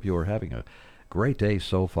 I hope you're having a great day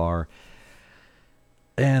so far,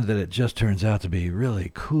 and that it just turns out to be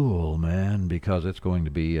really cool, man, because it's going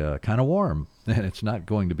to be kind of warm, and it's not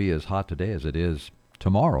going to be as hot today as it is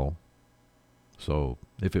tomorrow. So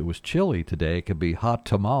if it was chilly today, it could be hot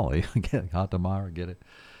tamale. Hot tamale, get it?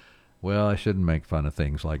 Well, I shouldn't make fun of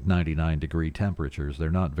things like 99-degree temperatures. They're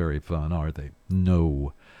not very fun, are they?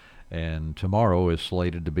 No. And tomorrow is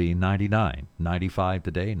slated to be 99. 95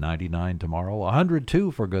 today, 99 tomorrow, 102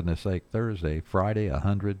 for goodness sake. Thursday, Friday,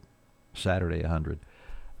 100, Saturday, 100.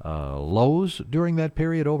 Lows during that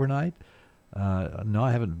period overnight? No,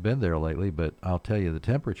 I haven't been there lately, but I'll tell you the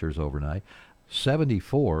temperatures overnight.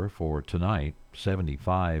 74 for tonight,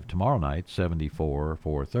 75 tomorrow night, 74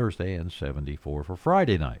 for Thursday, and 74 for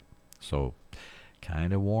Friday night. So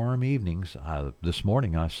kind of warm evenings. This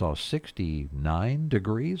morning I saw 69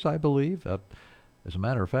 degrees, I believe. As a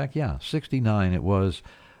matter of fact, 69 it was.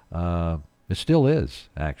 It still is,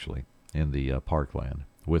 actually, in the parkland,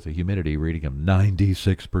 with a humidity reading of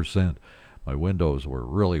 96%. My windows were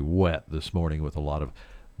really wet this morning with a lot of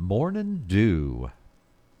morning dew.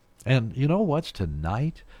 And you know what's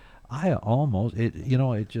tonight?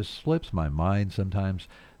 It just slips my mind sometimes.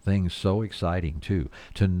 Things so exciting, too.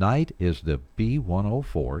 Tonight is the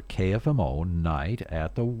B104 KFMO night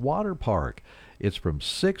at the water park. It's from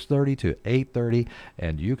 6:30 to 8:30,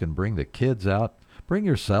 and you can bring the kids out. Bring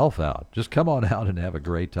yourself out. Just come on out and have a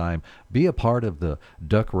great time. Be a part of the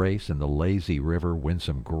duck race in the lazy river. Win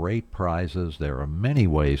some great prizes. There are many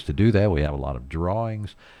ways to do that. We have a lot of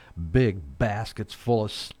drawings, big baskets full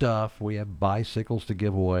of stuff. We have bicycles to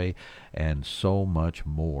give away and so much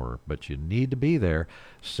more. But you need to be there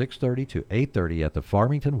 6:30 to 8:30 at the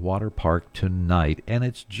Farmington Water Park tonight, and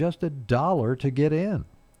it's just $1 to get in.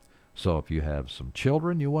 So if you have some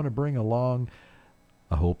children you want to bring along,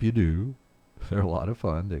 I hope you do. They're a lot of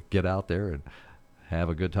fun to get out there and have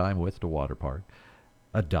a good time with the water park.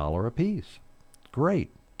 $1 a piece.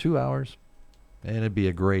 Great. 2 hours. And it'd be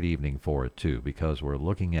a great evening for it, too, because we're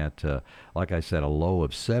looking at, like I said, a low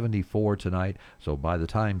of 74 tonight. So by the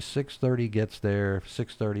time 6:30 gets there,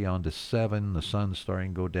 6:30 on to 7, the sun's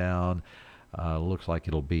starting to go down. Looks like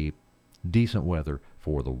it'll be decent weather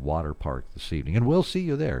for the water park this evening. And we'll see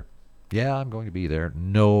you there. Yeah, I'm going to be there.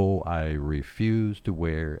 No, I refuse to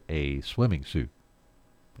wear a swimming suit.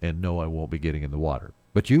 And no, I won't be getting in the water.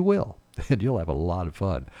 But you will, and you'll have a lot of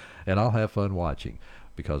fun. And I'll have fun watching,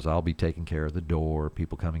 because I'll be taking care of the door,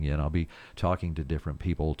 people coming in. I'll be talking to different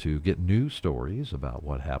people to get news stories about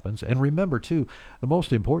what happens. And remember, too, the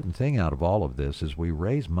most important thing out of all of this is we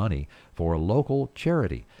raise money for a local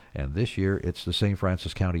charity. And this year, it's the St.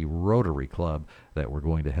 Francis County Rotary Club that we're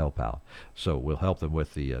going to help out. So we'll help them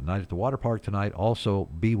with the night at the water park tonight. Also,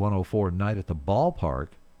 B104 night at the ballpark.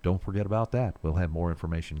 Don't forget about that. We'll have more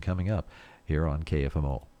information coming up here on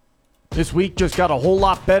KFMO. This week just got a whole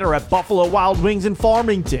lot better at Buffalo Wild Wings in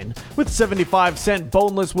Farmington. With 75-cent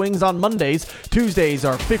boneless wings on Mondays, Tuesdays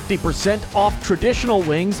are 50% off traditional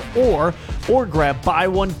wings, or grab buy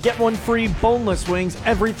one, get one free boneless wings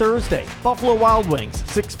every Thursday. Buffalo Wild Wings,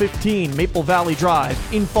 615 Maple Valley Drive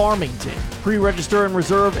in Farmington. Pre-register and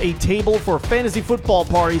reserve a table for fantasy football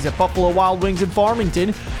parties at Buffalo Wild Wings in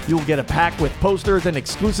Farmington. You'll get a pack with posters and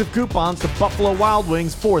exclusive coupons to Buffalo Wild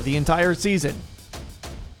Wings for the entire season.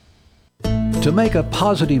 To make a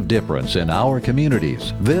positive difference in our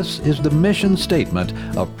communities, this is the mission statement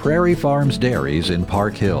of Prairie Farms Dairies in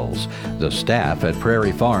Park Hills. The staff at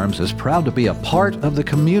Prairie Farms is proud to be a part of the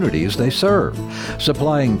communities they serve,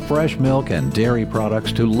 supplying fresh milk and dairy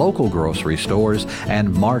products to local grocery stores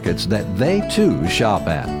and markets that they too shop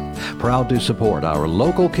at. Proud to support our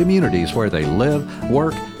local communities where they live,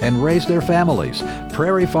 work, and raise their families.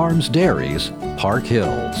 Prairie Farms Dairies, Park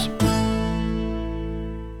Hills.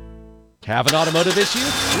 Have an automotive issue?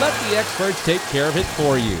 Let the experts take care of it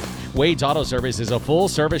for you. Wade's Auto Service is a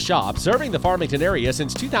full-service shop serving the Farmington area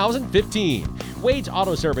since 2015. Wade's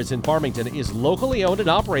Auto Service in Farmington is locally owned and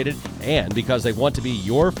operated, and because they want to be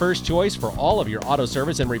your first choice for all of your auto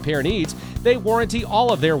service and repair needs, they warranty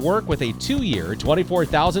all of their work with a 2-year,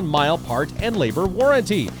 24,000-mile part and labor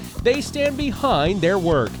warranty. They stand behind their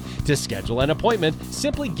work. To schedule an appointment,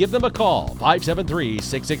 simply give them a call,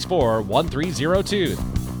 573-664-1302.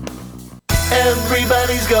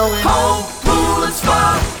 Everybody's going home, pool and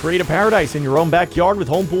spa. Create a paradise in your own backyard with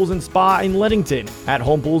Home Pools and Spa in Leadington. At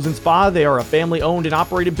Home Pools and Spa, they are a family-owned and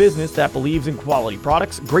operated business that believes in quality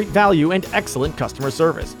products, great value, and excellent customer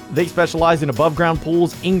service. They specialize in above-ground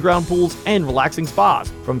pools, in-ground pools, and relaxing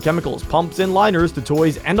spas. From chemicals, pumps, and liners to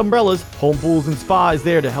toys and umbrellas, Home Pools and Spa is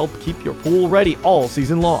there to help keep your pool ready all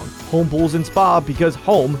season long. Home Pools and Spa, because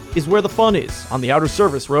home is where the fun is, on the Outer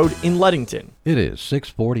Service Road in Leadington. It is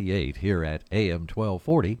 6:48 here at AM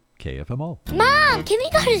 1240 KFMO. Mom, can we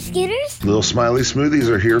go to Scooters? Little Smiley Smoothies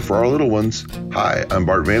are here for our little ones. Hi, I'm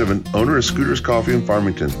Bart Vanavant, owner of Scooters Coffee in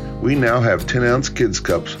Farmington. We now have 10-ounce kids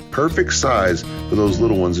cups, perfect size for those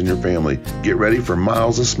little ones in your family. Get ready for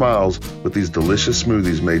miles of smiles with these delicious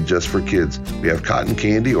smoothies made just for kids. We have cotton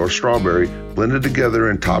candy or strawberry blended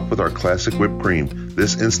together and topped with our classic whipped cream.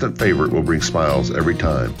 This instant favorite will bring smiles every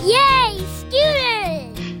time. Yay, Scooters!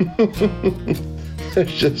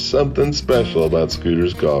 There's just something special about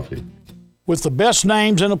Scooters Coffee. With the best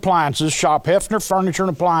names in appliances, shop Hefner Furniture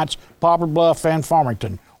and Appliance, Poplar Bluff and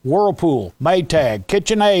Farmington. Whirlpool, Maytag,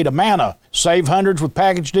 KitchenAid, Amana. Save hundreds with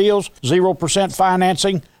package deals, 0%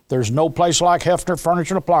 financing. There's no place like Hefner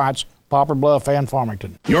Furniture and Appliance, Poplar Bluff, and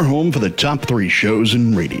Farmington. Your home for the top 3 shows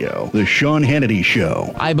in radio. The Sean Hannity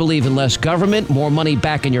Show. I believe in less government, more money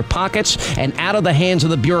back in your pockets, and out of the hands of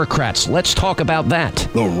the bureaucrats. Let's talk about that.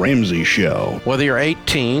 The Ramsey Show. Whether you're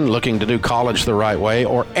 18 looking to do college the right way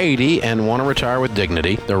or 80 and want to retire with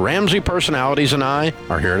dignity, the Ramsey personalities and I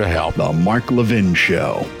are here to help. The Mark Levin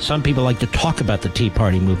Show. Some people like to talk about the Tea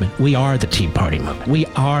Party movement. We are the Tea Party movement. We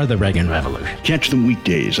are the Reagan Revolution. Catch them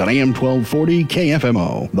weekdays on AM 1240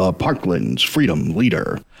 KFMO, the Parkland's freedom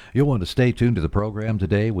leader. You'll want to stay tuned to the program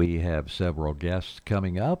today. We have several guests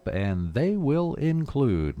coming up, and they will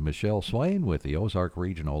include Michelle Swain with the Ozark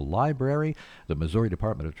Regional Library, the Missouri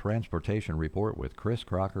Department of Transportation report with Chris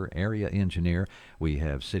Crocker, area engineer. We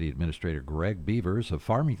have City Administrator Greg Beavers of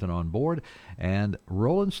Farmington on board, and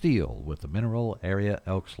Roland Steele with the Mineral Area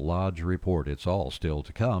Elks Lodge report. It's all still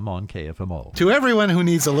to come on KFMO. To everyone who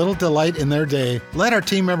needs a little delight in their day, let our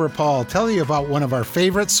team member Paul tell you about one of our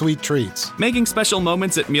favorite sweet treats. Making special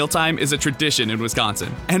moments at mealtime is a tradition in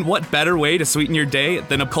Wisconsin. And what better way to sweeten your day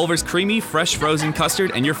than a Culver's creamy, fresh frozen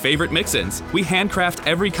custard and your favorite mix-ins? We handcraft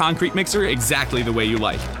every concrete mixer exactly the way you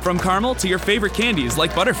like. From caramel to your favorite candies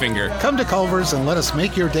like Butterfinger. Come to Culver's and let us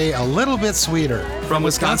make your day a little bit sweeter. From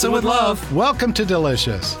Wisconsin with love. Welcome to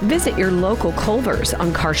Delicious. Visit your local Culver's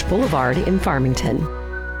on Karsh Boulevard in Farmington.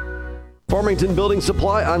 Farmington Building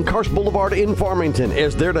Supply on Karsh Boulevard in Farmington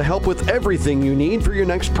is there to help with everything you need for your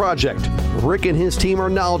next project. Rick and his team are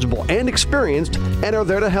knowledgeable and experienced and are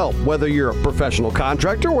there to help, whether you're a professional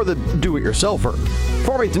contractor or the do-it-yourselfer.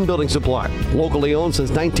 Farmington Building Supply, locally owned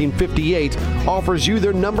since 1958, offers you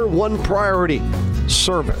their #1 priority,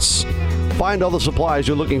 service. Find all the supplies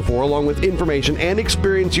you're looking for, along with information and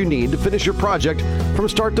experience you need to finish your project from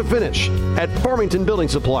start to finish at Farmington Building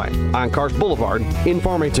Supply on Karsh Boulevard in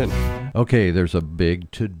Farmington. Okay, there's a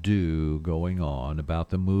big to-do going on about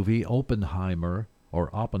the movie Oppenheimer. It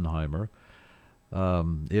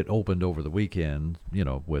opened over the weekend,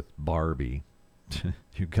 with Barbie.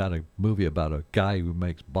 You got a movie about a guy who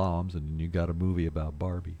makes bombs, and you got a movie about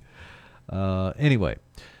Barbie. Anyway,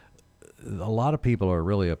 a lot of people are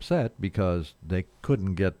really upset because they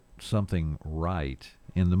couldn't get something right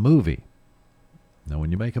in the movie. Now,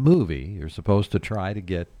 when you make a movie, you're supposed to try to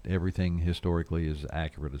get everything historically as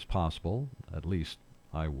accurate as possible. At least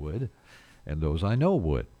I would, and those I know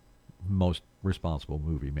would. Most responsible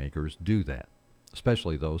movie makers do that,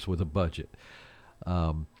 especially those with a budget.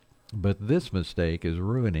 But this mistake is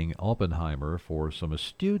ruining Oppenheimer for some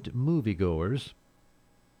astute moviegoers,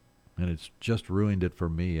 and it's just ruined it for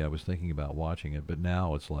me. I was thinking about watching it, but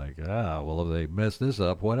now it's like, well, if they messed this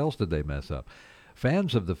up, what else did they mess up?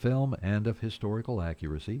 Fans of the film and of historical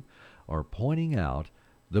accuracy are pointing out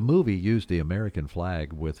the movie used the American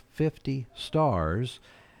flag with 50 stars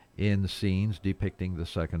in scenes depicting the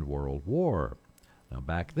Second World War. Now,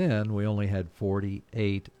 back then, we only had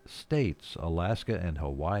 48 states. Alaska and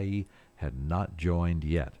Hawaii had not joined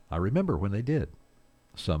yet. I remember when they did.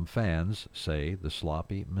 Some fans say the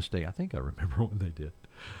sloppy mistake. I think I remember when they did.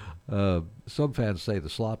 Some fans say the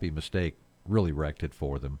sloppy mistake really wrecked it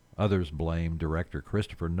for them. Others blame director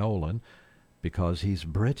Christopher Nolan because he's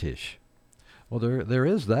British. Well, there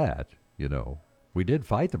is that, We did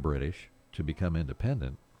fight the British to become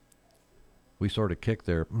independent. We sort of kicked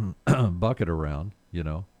their bucket around,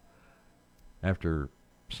 after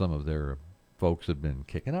some of their folks had been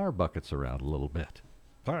kicking our buckets around a little bit.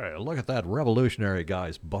 Hey, look at that revolutionary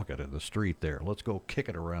guy's bucket in the street there. Let's go kick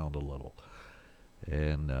it around a little.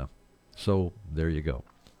 And so there you go.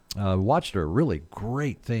 Watched a really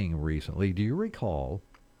great thing recently. Do you recall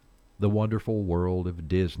The Wonderful World of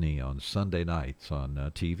Disney on Sunday nights on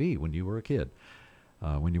TV when you were a kid?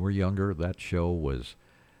 When you were younger, that show was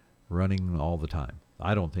running all the time.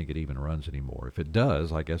 I don't think it even runs anymore. If it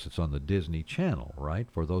does, I guess it's on the Disney Channel,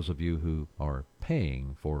 right? For those of you who are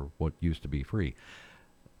paying for what used to be free.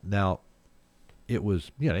 Now, it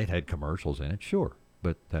was, it had commercials in it, sure,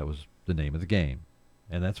 but that was the name of the game.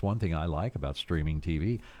 And that's one thing I like about streaming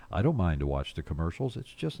TV. I don't mind to watch the commercials.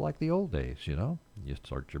 It's just like the old days, You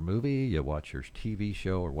start your movie, you watch your TV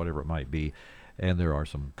show or whatever it might be, and there are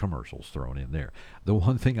some commercials thrown in there. The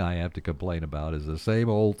one thing I have to complain about is the same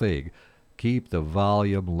old thing. Keep the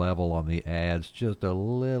volume level on the ads just a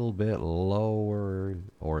little bit lower,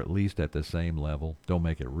 or at least at the same level. Don't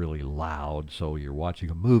make it really loud so you're watching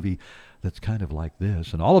a movie that's kind of like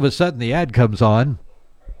this, and all of a sudden the ad comes on.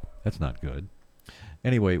 That's not good.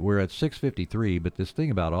 Anyway, we're at 6:53, but this thing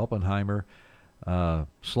about Oppenheimer,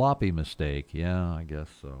 sloppy mistake, yeah, I guess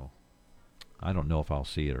so. I don't know if I'll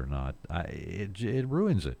see it or not. It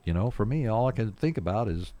ruins it, For me, all I can think about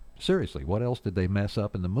is, seriously, what else did they mess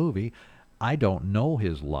up in the movie? I don't know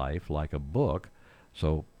his life like a book,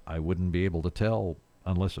 so I wouldn't be able to tell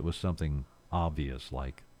unless it was something obvious,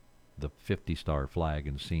 like the 50-star flag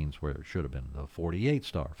in scenes where it should have been the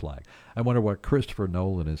 48-star flag. I wonder what Christopher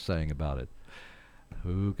Nolan is saying about it.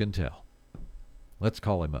 Who can tell? Let's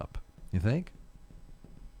call him up. You think?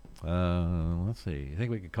 Let's see. You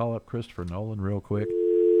think we could call up Christopher Nolan real quick?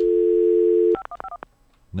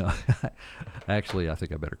 No. Actually, I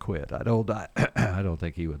think I better quit. I don't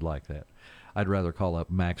think he would like that. I'd rather call up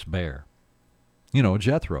Max Baer. You know,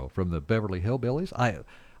 Jethro from the Beverly Hillbillies.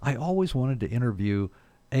 I always wanted to interview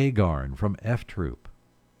Agarn from F Troop.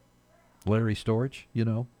 Larry Storch, you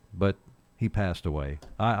know, but he passed away.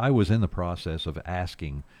 I was in the process of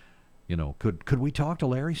asking, you know, could we talk to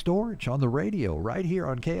Larry Storch on the radio right here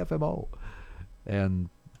on KFMO? And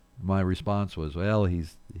my response was, well,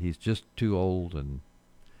 he's just too old. And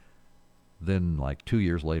then like 2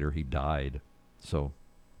 years later, he died. So,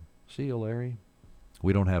 see you, Larry.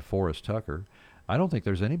 We don't have Forrest Tucker. I don't think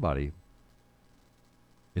there's anybody.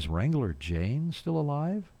 Is Wrangler Jane still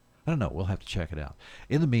alive? I don't know. We'll have to check it out.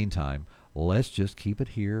 In the meantime, let's just keep it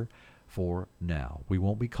here for now. We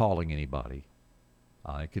won't be calling anybody.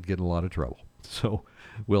 I could get in a lot of trouble. So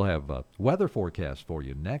we'll have a weather forecast for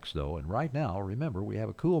you next, though. And right now, remember, we have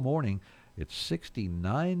a cool morning. It's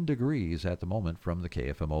 69 degrees at the moment from the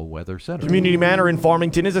KFMO Weather Center. Community Manor in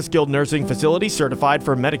Farmington is a skilled nursing facility certified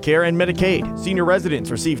for Medicare and Medicaid. Senior residents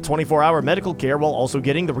receive 24-hour medical care while also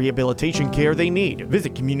getting the rehabilitation care they need.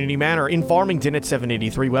 Visit Community Manor in Farmington at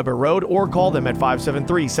 783 Weber Road or call them at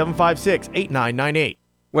 573-756-8998.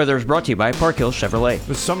 Weather is brought to you by Park Hill Chevrolet.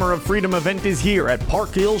 The Summer of Freedom event is here at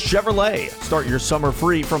Park Hill Chevrolet. Start your summer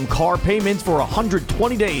free from car payments for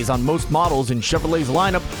 120 days on most models in Chevrolet's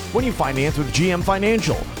lineup when you finance with GM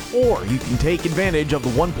Financial. Or you can take advantage of the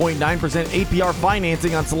 1.9% APR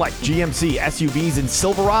financing on select GMC SUVs and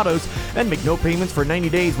Silverados and make no payments for 90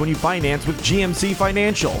 days when you finance with GMC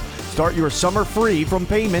Financial. Start your summer free from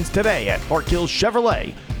payments today at Park Hill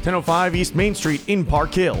Chevrolet, 1005 East Main Street in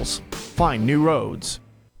Park Hills. Find new roads.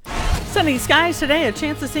 Sunny skies today, a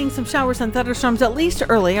chance of seeing some showers and thunderstorms at least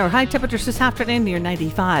early. Our high temperatures this afternoon near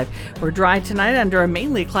 95. We're dry tonight under a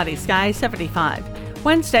mainly cloudy sky, 75.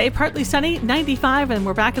 Wednesday, partly sunny, 95, and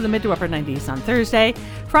we're back in the mid to upper 90s on Thursday.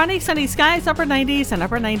 Friday, sunny skies, upper 90s and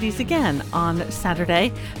upper 90s again on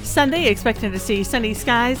Saturday. Sunday, expecting to see sunny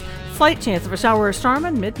skies, slight chance of a shower or storm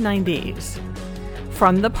in mid 90s.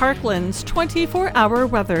 From the Parklands 24-hour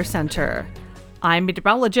Weather Center, I'm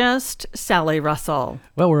meteorologist Sally Russell.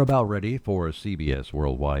 Well, we're about ready for CBS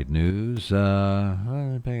Worldwide News.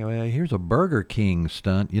 Here's a Burger King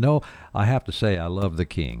stunt. You know, I have to say I love the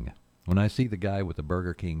King. When I see the guy with the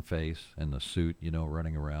Burger King face and the suit, you know,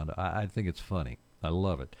 running around, I think it's funny. I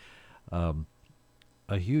love it. A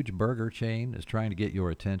huge burger chain is trying to get your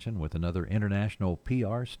attention with another international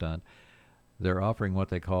PR stunt. They're offering what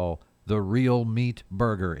they call the real meat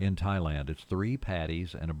burger in Thailand. It's 3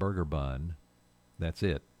 patties and a burger bun. That's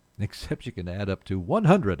it. Except you can add up to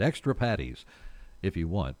 100 extra patties if you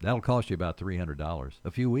want. That'll cost you about $300.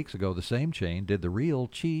 A few weeks ago, the same chain did the real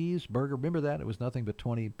cheese burger. Remember that? It was nothing but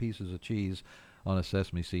 20 pieces of cheese on a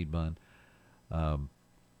sesame seed bun.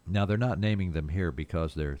 Now, they're not naming them here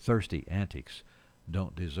because their thirsty antics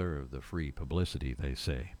don't deserve the free publicity, they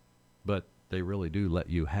say. But they really do let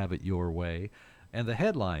you have it your way. And the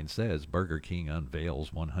headline says, Burger King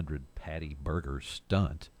unveils 100 patty burger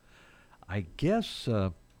stunt. I guess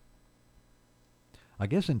in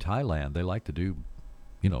Thailand they like to do,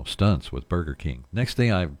 you know, stunts with Burger King. Next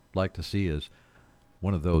thing I'd like to see is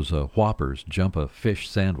one of those Whoppers jump a fish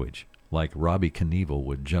sandwich, like Robbie Knievel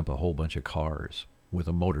would jump a whole bunch of cars with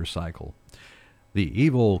a motorcycle. The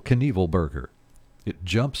evil Knievel burger. It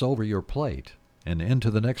jumps over your plate and into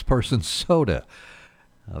the next person's soda.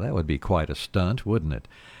 Now, that would be quite a stunt, wouldn't it?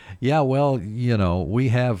 Yeah, well, you know, we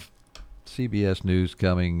have CBS News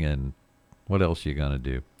coming, and what else are you going to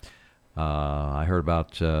do? I heard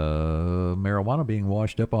about marijuana being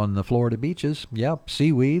washed up on the Florida beaches. Yep,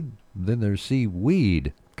 seaweed. Then there's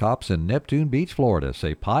seaweed. Cops in Neptune Beach, Florida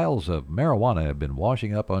say piles of marijuana have been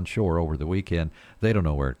washing up on shore over the weekend. They don't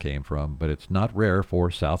know where it came from, but it's not rare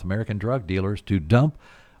for South American drug dealers to dump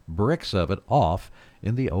bricks of it off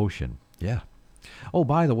in the ocean. Yeah. Oh,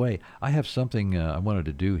 by the way, I have something I wanted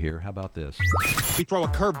to do here. How about this? We throw a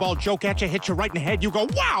curveball joke at you, hit you right in the head. You go,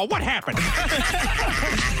 wow, what happened?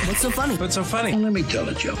 What's so funny? What's so funny? Well, let me tell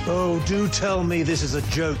a joke. Oh, do tell me this is a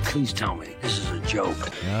joke. Please tell me this is a joke.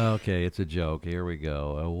 Okay, it's a joke. Here we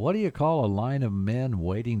go. What do you call a line of men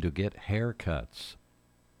waiting to get haircuts?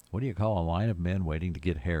 What do you call a line of men waiting to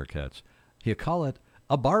get haircuts? You call it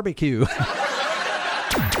a barbecue.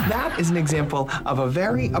 That is an example of a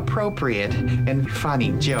very appropriate and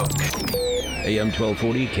funny joke. AM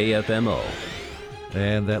 1240 KFMO.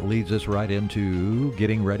 And that leads us right into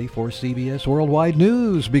getting ready for CBS Worldwide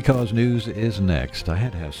News, because news is next. I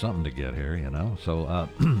had to have something to get here, you know. So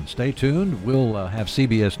stay tuned. We'll have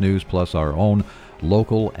CBS News plus our own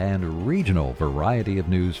local and regional variety of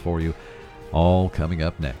news for you, all coming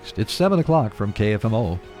up next. It's 7 o'clock from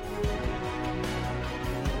KFMO.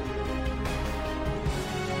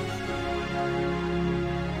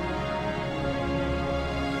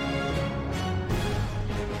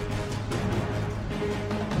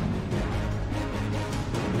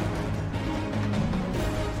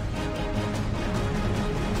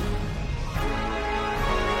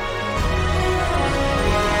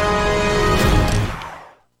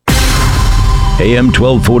 AM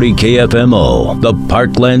 1240 KFMO, the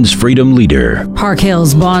Parkland's freedom leader. Park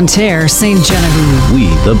Hills, Bonne Terre, St. Genevieve. We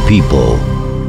the people.